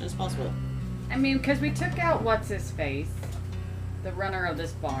information as possible. I mean, because we took out what's his face, the runner of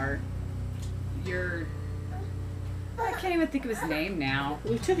this bar. I can't even think of his name now.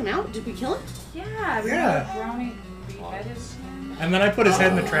 We took him out. Did we kill him? Yeah, Yeah. Brownie beheaded him. And then I put his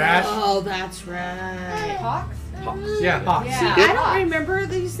head in the trash. Oh, that's right. Hawks? Yeah, Hawks. Yeah. I don't remember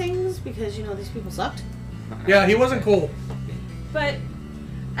these things because, you know, these people sucked. Yeah, he wasn't cool. But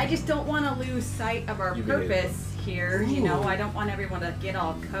I just don't want to lose sight of our You can purpose here. You know, I don't want everyone to get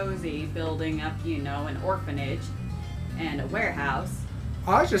all cozy building up, you know, an orphanage and a warehouse.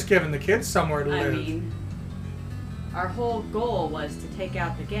 I was just giving the kids somewhere to I live. mean, our whole goal was to take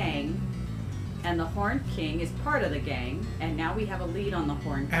out the gang, and the Horned King is part of the gang, and now we have a lead on the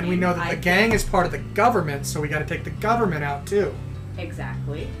Horned King. And we know that the gang is part of the government, so we got to take the government out too.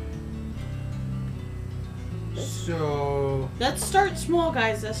 Exactly. So Let's start small,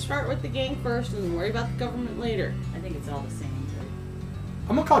 guys. Let's start with the gang first and then worry about the government later. I think it's all the same.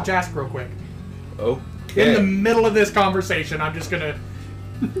 I'm gonna call Jask real quick. Okay. In the middle of this conversation, I'm just gonna.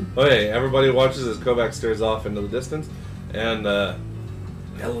 Okay, everybody watches as Kovac stares off into the distance, and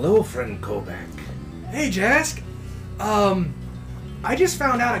Hello, friend Kovac. Hey, Jask. I just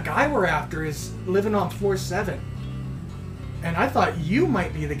found out a guy we're after is living on floor 7. And I thought you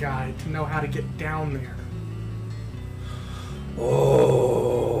might be the guy to know how to get down there.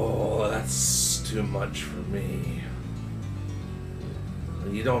 Oh, that's too much for me.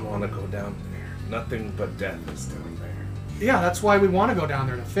 You don't want to go down there. Nothing but death is down there. Yeah, that's why we want to go down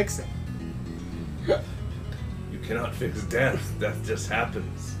there to fix it. You cannot fix death. Death just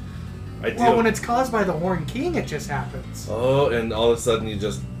happens. Well, when it's caused by the Horn King, it just happens. Oh, and all of a sudden it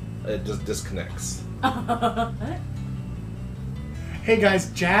just disconnects. Hey guys,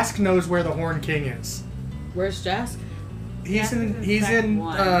 Jask knows where the Horn King is. Where's Jask? He's in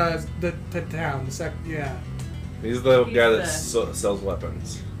the town. Yeah. He's the He's guy that the- sells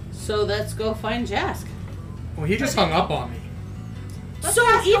weapons. So let's go find Jask. Well, he just hung up on me. Let's So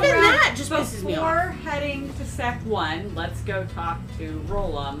ask even around. that just pisses me Before off. heading to Sec 1, let's go talk to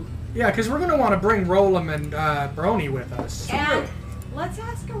Rollum. Yeah, because we're gonna want to bring Rollum and Brony with us. And let's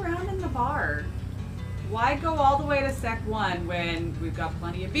ask around in the bar. Why go all the way to Sec 1 when we've got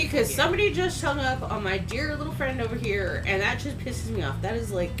plenty of people Because here? somebody just hung up on my dear little friend over here, and that just pisses me off. That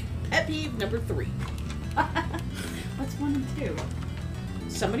is like pet peeve number 3. What's 1 and 2?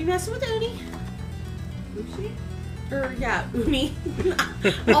 Somebody messing with Uni. Uchi? Or, yeah, Uni.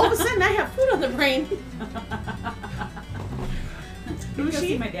 All of a sudden, I have food on the brain. Go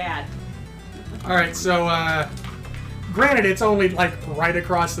see my dad. All right, so granted, it's only like right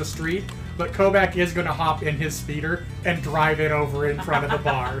across the street, but Kovac is gonna hop in his speeder and drive it over in front of the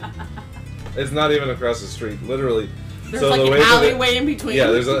bar. It's not even across the street, literally. There's So like the an way that it- alleyway in between. Yeah,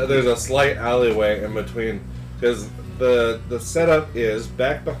 there's a slight alleyway in between, because the setup is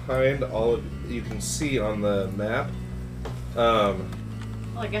back behind all of you can see on the map. Well,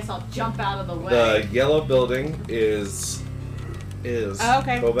 I guess I'll jump out of the way. The yellow building is Oh,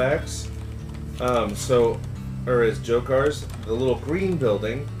 okay. Kovac's. Or is Jokar's. The little green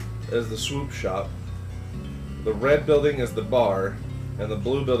building is the swoop shop. The red building is the bar, and the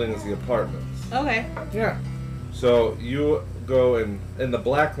blue building is the apartments. Okay. Yeah. So you go and the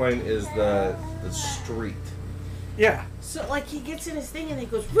black line is the street. Yeah. So, like, he gets in his thing and he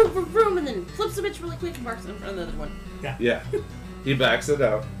goes vroom, vroom, vroom, and then flips the bitch really quick and parks in front of the other one. Yeah. He backs it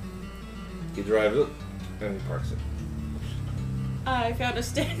out. He drives it, and he parks it. I found a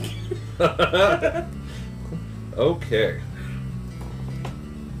stick. Okay.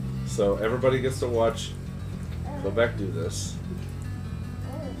 So everybody gets to watch Kovac do this.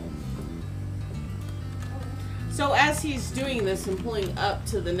 So, as he's doing this and pulling up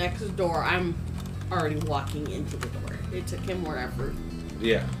to the next door, I'm already walking into the door. It took him more effort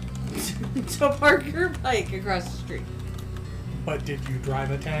Yeah. to park your bike across the street. But did you drive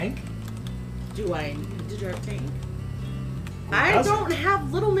a tank? Do I need to drive a tank? Who I doesn't? don't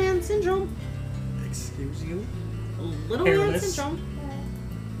have little man syndrome. Excuse you? Little man Hairless. syndrome.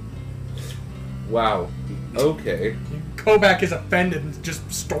 Wow. Okay. Kovac is offended and just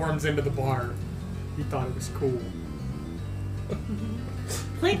storms into the bar. He thought it was cool.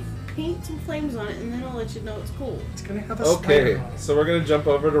 Paint some flames on it, and then I'll let you know it's cool. It's gonna have a Okay. spider on it. So we're gonna jump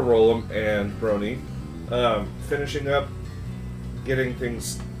over to Rollum and Brony, finishing up, getting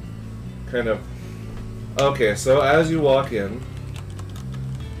things kind of. Okay. So as you walk in,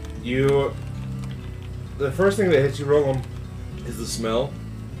 the first thing that hits you, Rollum, is the smell.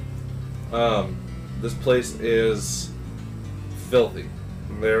 This place is filthy.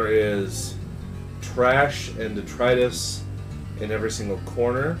 There is trash and detritus in every single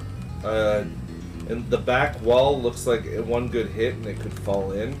corner. And the back wall looks like one good hit and it could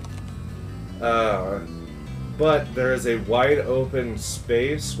fall in. But there is a wide open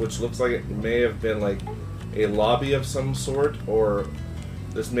space which looks like it may have been like a lobby of some sort, or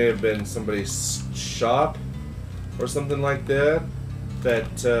this may have been somebody's shop or something like that.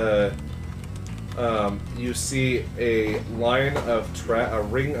 You see a line of a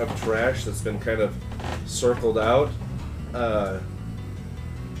ring of trash that's been kind of circled out,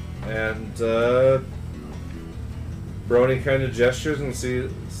 and Brony kind of gestures and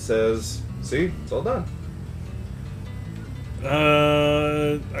says, "See, it's all done."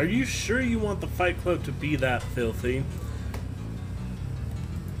 Are you sure you want the Fight Club to be that filthy?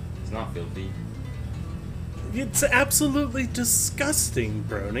 It's not filthy. It's absolutely disgusting,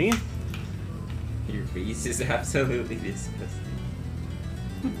 Brony. Your face is absolutely disgusting.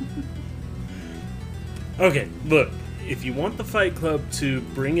 Okay, look, if you want the Fight Club to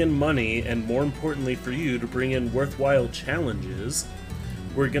bring in money, and more importantly for you, to bring in worthwhile challenges,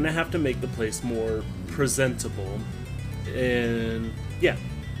 we're gonna have to make the place more presentable. And yeah,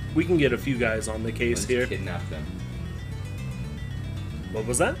 we can get a few guys on the case Let's here. kidnap them. What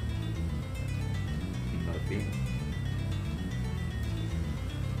was that?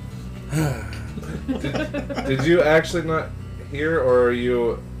 Did you actually not hear, or are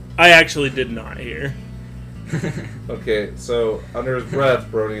you... I actually did not hear. Okay, so under his breath,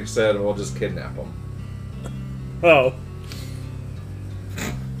 Brony said, we'll just kidnap him. Oh.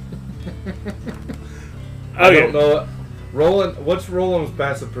 I don't know. Roland, what's Roland's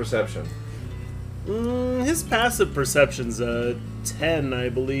passive perception? His passive perception's a 10, I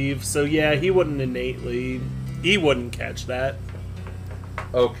believe. So yeah, he wouldn't catch that.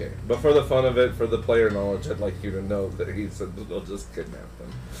 Okay, but for the fun of it, for the player knowledge, I'd like you to know that he said we'll just kidnap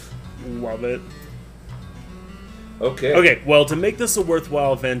them. Love it. Okay. Okay, well, to make this a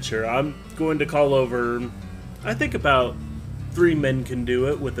worthwhile venture, I'm going to call over, I think about 3 men can do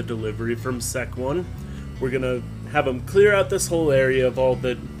it with a delivery from Sec 1. We're going to have them clear out this whole area of all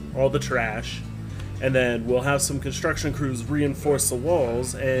the trash, and then we'll have some construction crews reinforce the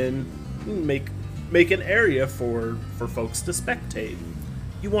walls and make an area for folks to spectate.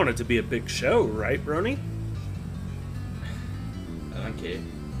 You want it to be a big show, right, Brony? Okay.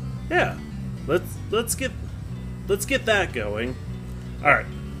 Yeah. Let's get that going. All right.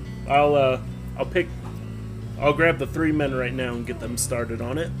 I'll grab the 3 men right now and get them started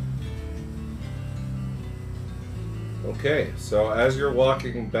on it. Okay, so as you're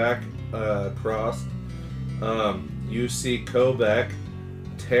walking back across, you see Kobek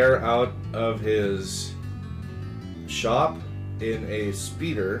tear out of his shop in a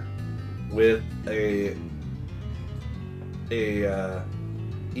speeder with a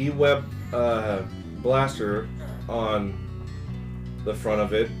E-Web blaster on the front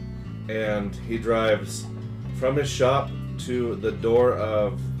of it, and he drives from his shop to the door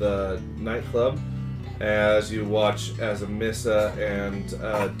of the nightclub as you watch as Amissa and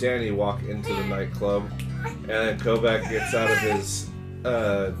Danny walk into the nightclub, and then Kobek gets out of his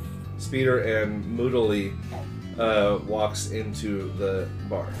speeder and moodily walks into the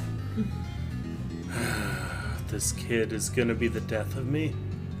bar. This kid is gonna be the death of me.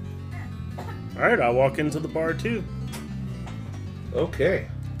 Alright, I'll walk into the bar too. Okay.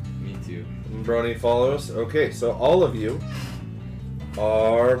 Me too. Brony follows. Okay, so all of you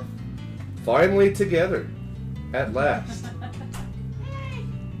are finally together. At last.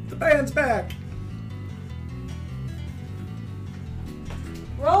 The band's back.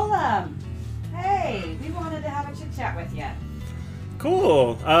 Roll 'em. Hey, we wanted to have a chit chat with you.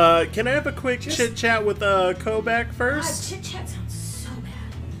 Cool. Can I have a quick chit chat with Kobek first? Chit chat sounds so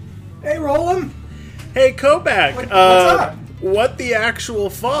bad. Hey, Roland. Hey, Kobek. What's up? What the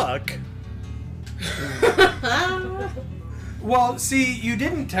actual fuck? Well, see, you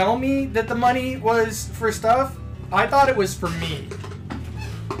didn't tell me that the money was for stuff. I thought it was for me.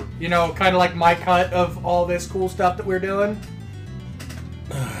 You know, kind of like my cut of all this cool stuff that we're doing.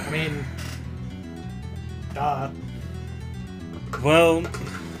 I mean, duh. Well,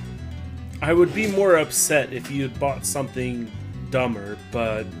 I would be more upset if you had bought something dumber,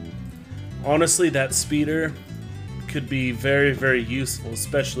 but honestly, that speeder could be very, very useful,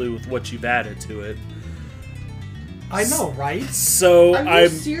 especially with what you've added to it. I know, right? So Are you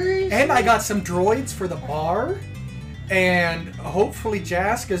serious? And I got some droids for the bar. And hopefully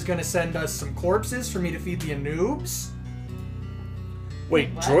Jaska's gonna send us some corpses for me to feed the noobs.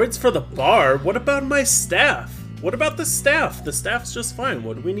 Wait, What? droids for the bar? What about my staff? What about the staff? The staff's just fine.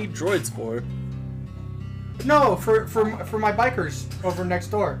 What do we need droids for? No, for my bikers over next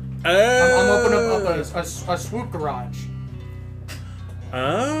door. I'm opening up a swoop garage.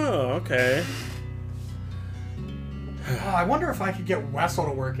 Oh, okay. I wonder if I could get Wessel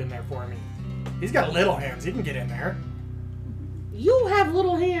to work in there for me. He's got little hands. He can get in there. You have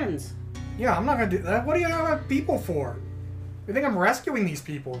little hands. Yeah, I'm not gonna do that. What do you have people for? You think I'm rescuing these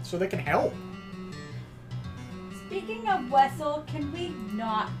people so they can help? Speaking of Wessel, can we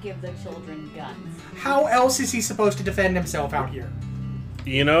not give the children guns? How else is he supposed to defend himself out here?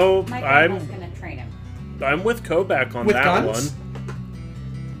 You know, My grandma's gonna train him. I'm with Kobek on With that guns? one.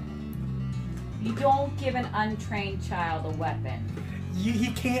 You don't give an untrained child a weapon. He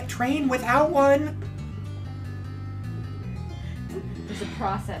can't train without one. There's a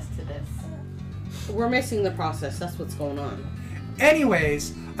process to this. We're missing the process. That's what's going on.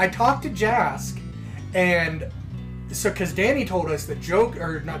 Anyways, I talked to Jask, and so because Danny told us that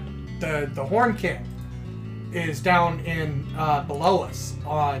the Horn King is down in below us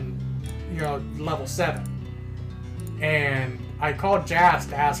on level 7, and I called Jask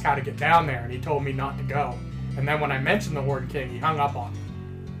to ask how to get down there, and he told me not to go. And then when I mentioned the Horn King, he hung up on me.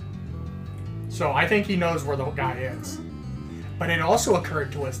 So I think he knows where the guy is. But it also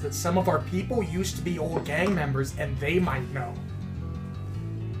occurred to us that some of our people used to be old gang members, and they might know.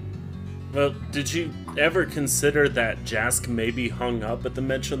 Well, did you ever consider that Jask may be hung up at the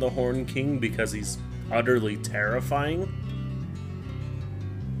mention of the Horn King because he's utterly terrifying?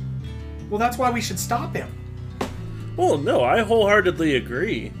 Well, that's why we should stop him. Well, no, I wholeheartedly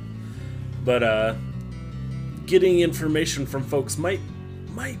agree. But, getting information from folks might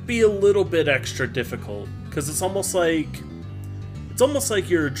be a little bit extra difficult. Because it's almost like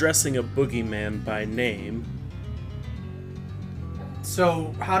you're addressing a boogeyman by name.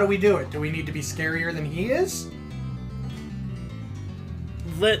 So, how do we do it? Do we need to be scarier than he is?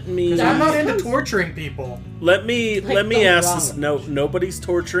 Let me... 'Cause I'm not into torturing people. Let me the ask wrong this. No, nobody's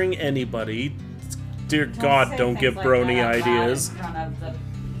torturing anybody. Dear God, say don't things give like Brony that out loud ideas. in front of the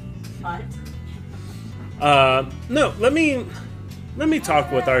hunt. No, let me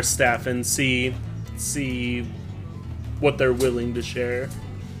talk with our staff and see what they're willing to share.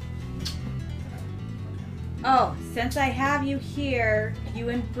 Oh, since I have you here, you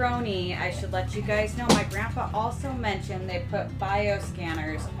and Brony, I should let you guys know my grandpa also mentioned they put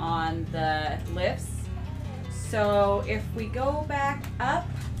bioscanners on the lifts. So if we go back up,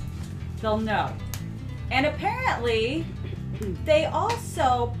 they'll know. And apparently, they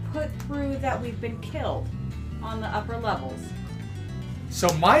also put through that we've been killed on the upper levels. So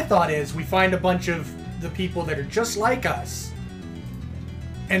my thought is we find a bunch of the people that are just like us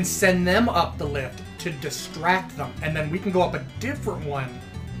and send them up the lift to distract them, and then we can go up a different one.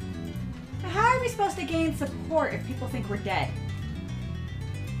 How are we supposed to gain support if people think we're dead?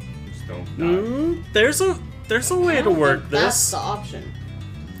 Just don't die. There's a way to work That's this. the option.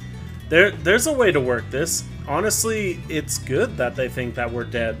 There's a way to work this. Honestly, it's good that they think that we're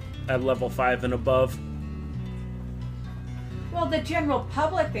dead at level 5 and above. Well, the general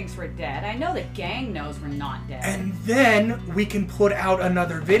public thinks we're dead. I know the gang knows we're not dead. And then we can put out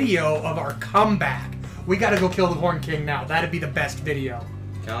another video of our comeback. We gotta go kill the Horn King now. That'd be the best video.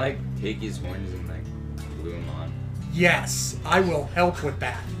 Can I like take his horns and like glue him on? Yes, I will help with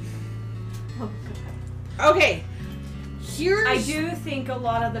that. Okay. Here's... I do think a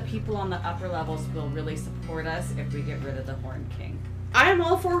lot of the people on the upper levels will really support us if we get rid of the Horn King. I'm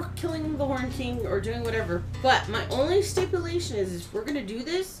all for killing the Horn King or doing whatever, but my only stipulation is if we're gonna do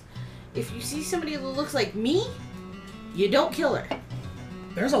this, if you see somebody that looks like me, you don't kill her.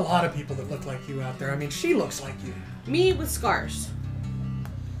 There's a lot of people that look like you out there. I mean, she looks like you. Me with scars.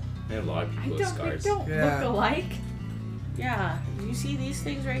 They have a lot of people with scars. We don't Yeah. look alike. Yeah, you see these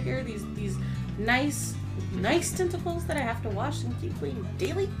things right here? These nice tentacles that I have to wash and keep clean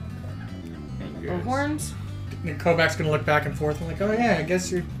daily? Or Fingers. horns? And Kovac's gonna look back and forth and like, oh yeah, I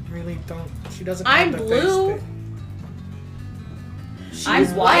guess you really don't. She doesn't. I'm have the blue. face She's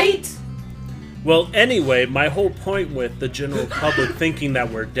I'm white. Well, anyway, my whole point with the general public thinking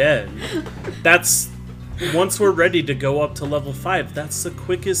that we're dead, that's once we're ready to go up to level 5, that's the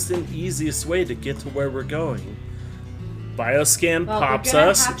quickest and easiest way to get to where we're going. Bioscan Well, we're pops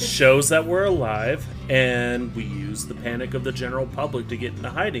gonna us, have to- shows that we're alive, and we use the panic of the general public to get into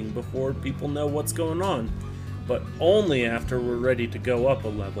hiding before people know what's going on. But only after we're ready to go up a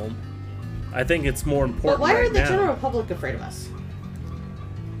level. I think it's more important But why right are the now. general public afraid of us?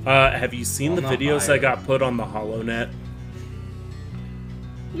 Have you seen the Well, not videos higher. that got put on the HoloNet?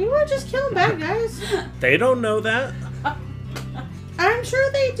 We were just killing bad guys. They don't know that. I'm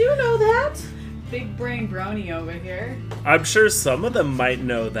sure they do know that. Big brain Brony over here. I'm sure some of them might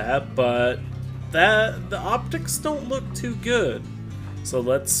know that, but the optics don't look too good. So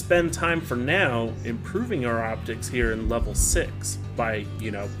let's spend time for now improving our optics here in level 6 by,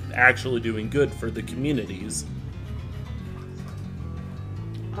 actually doing good for the communities.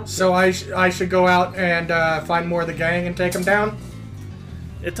 So I should go out and find more of the gang and take them down.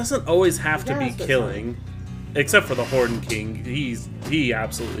 It doesn't always have to be Yeah, that's killing, except for the Horn King. He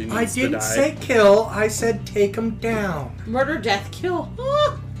absolutely needs I to didn't die. say kill. I said take them down. Murder, death, kill.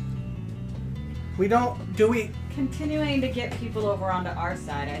 Ah! We don't. Do we? Continuing to get people over onto our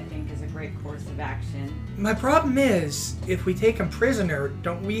side, I think, is a great course of action. My problem is, if we take them prisoner,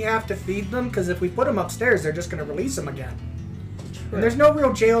 don't we have to feed them? Because if we put them upstairs, they're just going to release them again. And there's no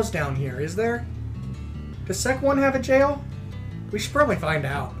real jails down here, is there? Does Sec 1 have a jail? We should probably find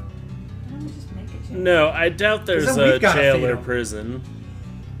out. Why don't we just make a jail? No, I doubt there's then we've a gotta jail feed or 'em. prison.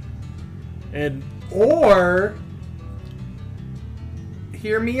 And, Or,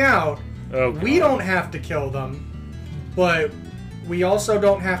 hear me out. oh We God. don't have to kill them, but we also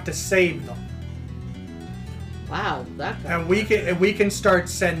don't have to save them. Wow, that And we can start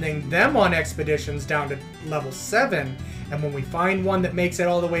sending them on expeditions down to level 7, and when we find one that makes it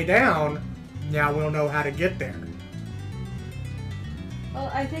all the way down, now we'll know how to get there. Well,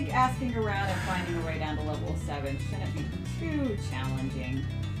 I think asking around and finding a way down to level 7 shouldn't be too challenging.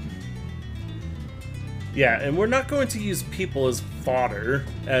 Yeah, and we're not going to use people as fodder,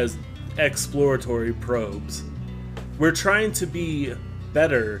 as exploratory probes. We're trying to be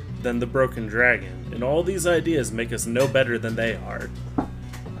better than the Broken Dragon, and all these ideas make us no better than they are.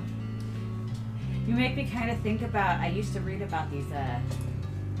 You make me kind of think about, I used to read about these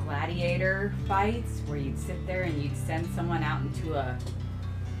gladiator fights where you'd sit there and you'd send someone out into a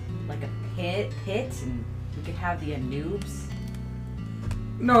pit and you could have the Anoobs.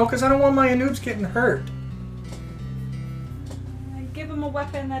 No, because I don't want my Anoobs getting hurt. Give them a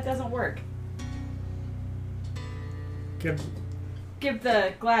weapon that doesn't work. Give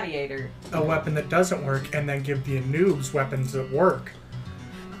the gladiator a weapon that doesn't work, and then give the Anoobs weapons that work.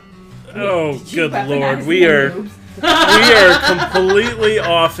 Oh, good lord, weaponize we the are Anoobs. completely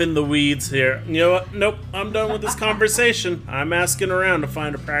off in the weeds here. You know what? Nope, I'm done with this conversation. I'm asking around to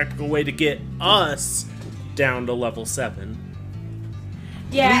find a practical way to get us down to level 7.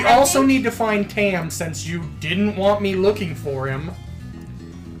 Yeah, We also need to find Tam, since you didn't want me looking for him.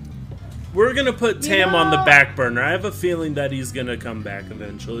 We're gonna put You Tam on the know- back burner. I have a feeling that he's gonna come back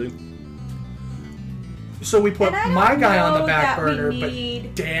eventually. So we put And I don't my guy on the know back that we burner, need-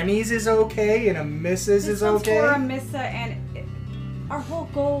 but Danny's is okay, and Amiss's This is one's okay. for Amissa, and our whole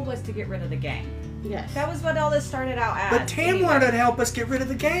goal was to get rid of the gang. Yes. That was what all this started out as. But Tam anyway. wanted to help us get rid of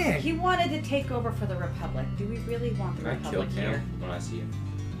the gang. He wanted to take over for the Republic. Do we really want the Can I kill Republic Cam here? when I see him?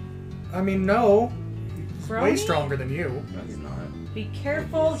 I mean, no. He's way Brony? stronger than you. No, he's not. Be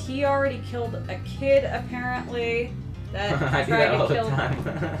careful. He already killed a kid, apparently. That I do tried that to all the kill.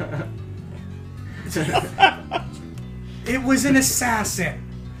 time. It was an assassin.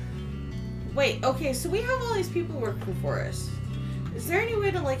 Wait, okay, so we have all these people working for us. Is there any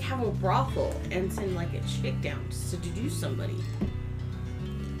way to, like, have a brothel and send, like, a chick down to seduce somebody?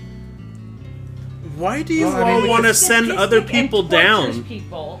 Why do you Well, I mean, all we want to He's send sadistic other and people tortures down?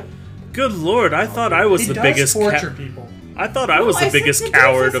 People. Good lord, I thought I was He the does biggest torture people. I thought I was No, the said biggest seduce.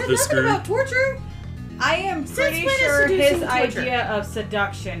 coward I of said this nothing group. about torture. I am Since pretty when is sure his seducing torture? idea of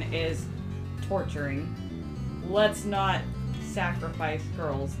seduction is torturing. Let's not sacrifice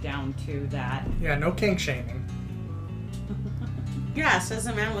girls down to that. Yeah, no kink shaming. Yeah, says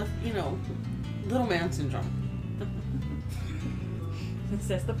a man with, you know, little man syndrome.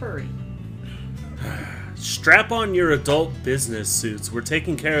 Says the furry. Strap on your adult business suits. We're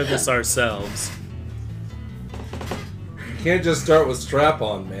taking care of this ourselves. You can't just start with strap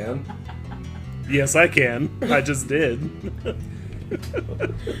on, man. Yes, I can. I just did.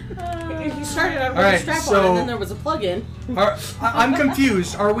 He started out with Alright, a strap on so- and then there was a plug-in. I'm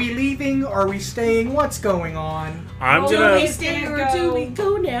confused. Are we leaving? Are we staying? What's going on? I'm Oh, Do gonna. we He's stay gonna or do go- we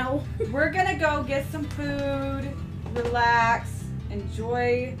go now? We're gonna go get some food, relax,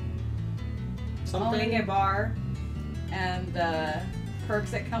 enjoy owning a bar, and the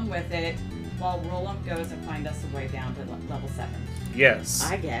perks that come with it, while Roland goes and find us a way down to level 7. Yes,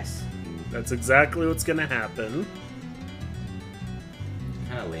 I guess. that's exactly what's gonna happen.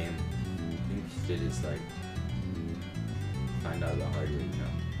 Kind of lame. I think you should just like find out the hard way, you know.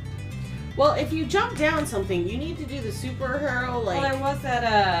 Well, if you jump down something, you need to do the superhero, like... Well, there was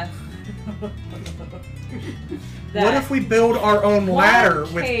that, What if we build our own ladder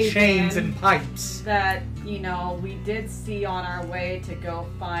with cave chains in. and pipes? that, you know, we did see on our way to go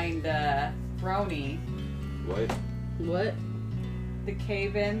find Brony, What? What? the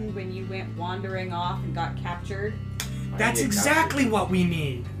cave-in when you went wandering off and got captured? That's get exactly what we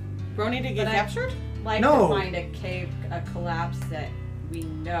need. Brony to get But I- captured? Like No. to find a cave, a collapse that we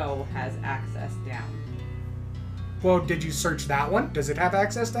know has access down. Well, did you search that one? Does it have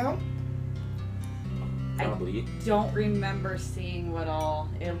access down? Probably. Don't remember seeing what all.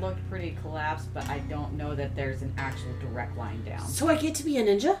 It looked pretty collapsed, but I don't know that there's an actual direct line down. So I get to be a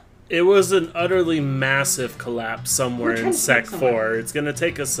ninja? It was an utterly massive collapse somewhere We're in trying to Sec take 4. somewhere. It's gonna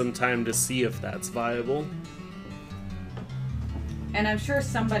take us some time to see if that's viable. And I'm sure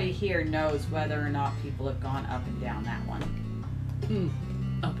somebody here knows whether or not people have gone up and down that one.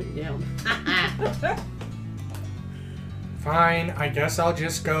 Up and down. Fine, I guess I'll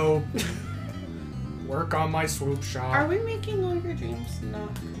just go work on my swoop shop. Are we making all your dreams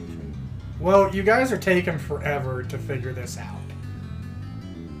not come true? Well, you guys are taking forever to figure this out.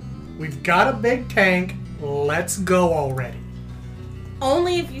 We've got a big tank. Let's go already.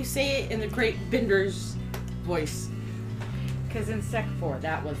 Only if you say it in the Great Bender's voice. Because in Sec 4,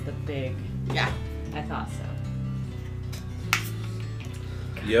 that was the big. Yeah. I thought so.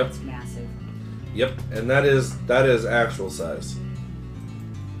 Yep, It's massive. yep, and that is actual size.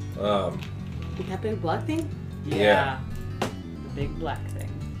 That big black thing? Yeah. The big black thing.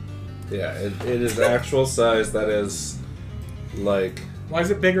 Yeah, it is actual size. That is like Why is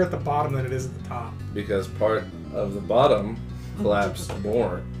it bigger at the bottom than it is at the top? Because part of the bottom collapsed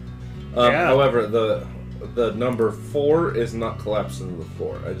more. Yeah. However, the number 4 is not collapsed into the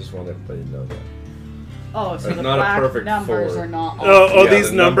floor. I just want everybody to know that. Oh, so It's the not a black perfect numbers four. are not. Oh, Yeah, these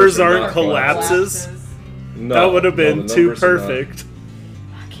the numbers numbers are aren't not collapses? No, That would have no, been the too numbers are not. perfect.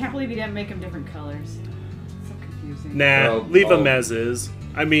 I can't believe you didn't make them different colors. So confusing. Nah, Well, leave them I'll- as is.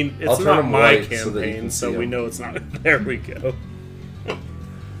 I mean, I'll it's turn not them my white so that you campaign, can so see we 'em. know it's not. There we go.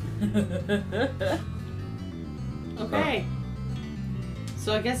 Okay.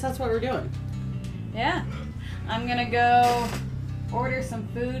 So I guess that's what we're doing. Yeah. I'm gonna go order some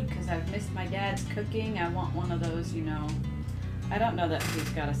food because I've missed my dad's cooking. I want one of those, you know. I don't know that he's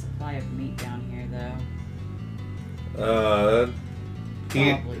got a supply of meat down here, though.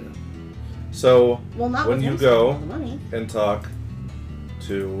 He, Probably. so Well, not when with you him go spending all the money. and talk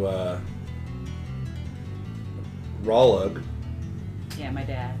to Rolug, Yeah, my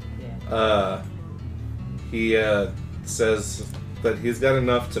dad. Yeah. he says that he's got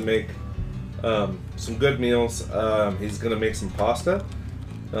enough to make some good meals. He's gonna make some pasta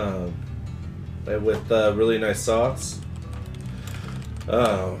with really nice sauce.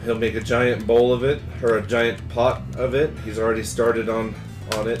 He'll make a giant bowl of it, or a giant pot of it. He's already started on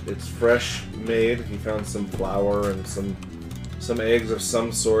it. It's fresh made. He found some flour and some eggs of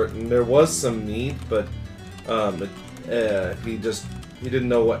some sort, and there was some meat, but he didn't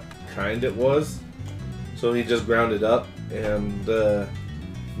know what kind it was, so he just ground it up and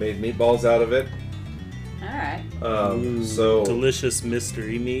made meatballs out of it. All right. Ooh, So delicious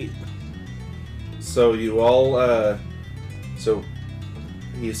mystery meat. So you all, so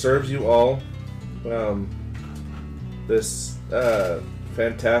he serves you all this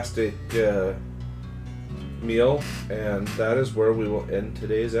fantastic meal, and that is where we will end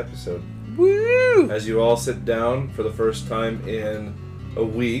today's episode. Woo! As you all sit down for the first time in a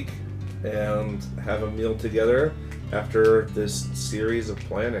week and have a meal together after this series of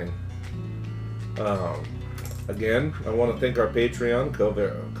planning. Again, I want to thank our Patreon,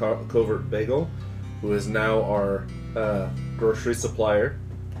 Covert Bagel, who is now our grocery supplier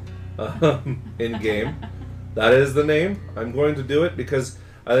in game. That is the name. I'm going to do it because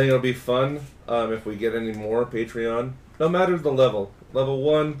I think it'll be fun if we get any more Patreon, no matter the level. Level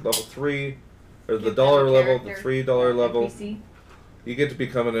 1, level 3, or the Give dollar them a level, the character, $3 level. NPC. You get to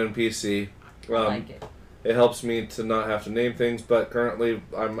become an NPC. I like it. It helps me to not have to name things, but currently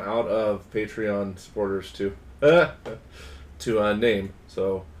I'm out of Patreon supporters to name.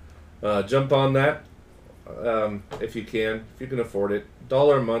 So jump on that if you can afford it.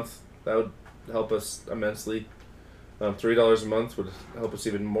 $1 a month, that would help us immensely. $3 a month would help us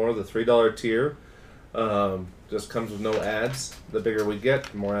even more. The $3 tier just comes with no ads. The bigger we get,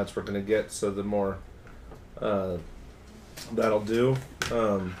 the more ads we're going to get, so the more that'll do.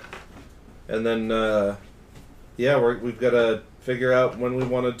 And then, we've got to figure out when we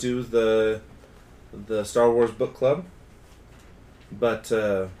want to do the Star Wars book club. But,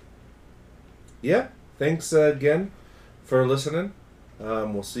 thanks again for listening.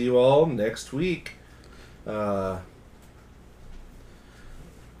 We'll see you all next week.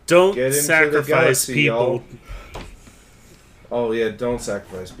 Don't Get into the sacrifice galaxy, people. y'all. Oh, yeah, don't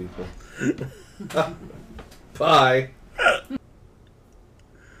sacrifice people. Bye.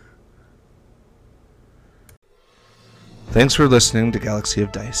 Thanks for listening to Galaxy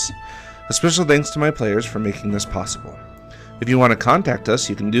of Dice. A special thanks to my players for making this possible. If you want to contact us,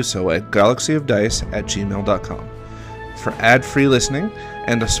 you can do so at galaxyofdice@gmail.com. For ad-free listening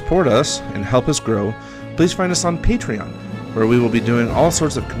and to support us and help us grow, please find us on Patreon, where we will be doing all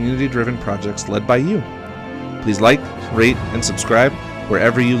sorts of community-driven projects led by you. Please like, rate, and subscribe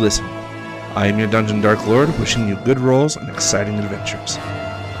wherever you listen. I am your Dungeon Dark Lord, wishing you good rolls and exciting adventures.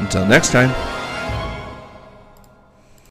 Until next time.